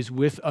 that he is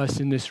with us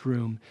in this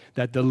room,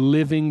 that the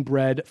living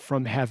bread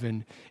from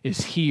heaven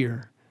is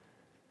here,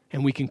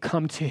 and we can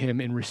come to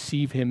him and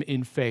receive him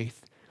in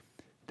faith,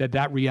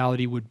 that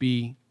reality would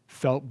be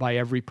felt by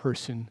every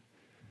person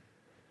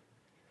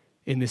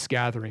in this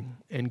gathering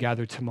and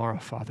gathered tomorrow,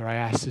 Father. I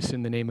ask this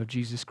in the name of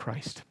Jesus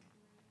Christ.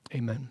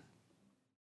 Amen.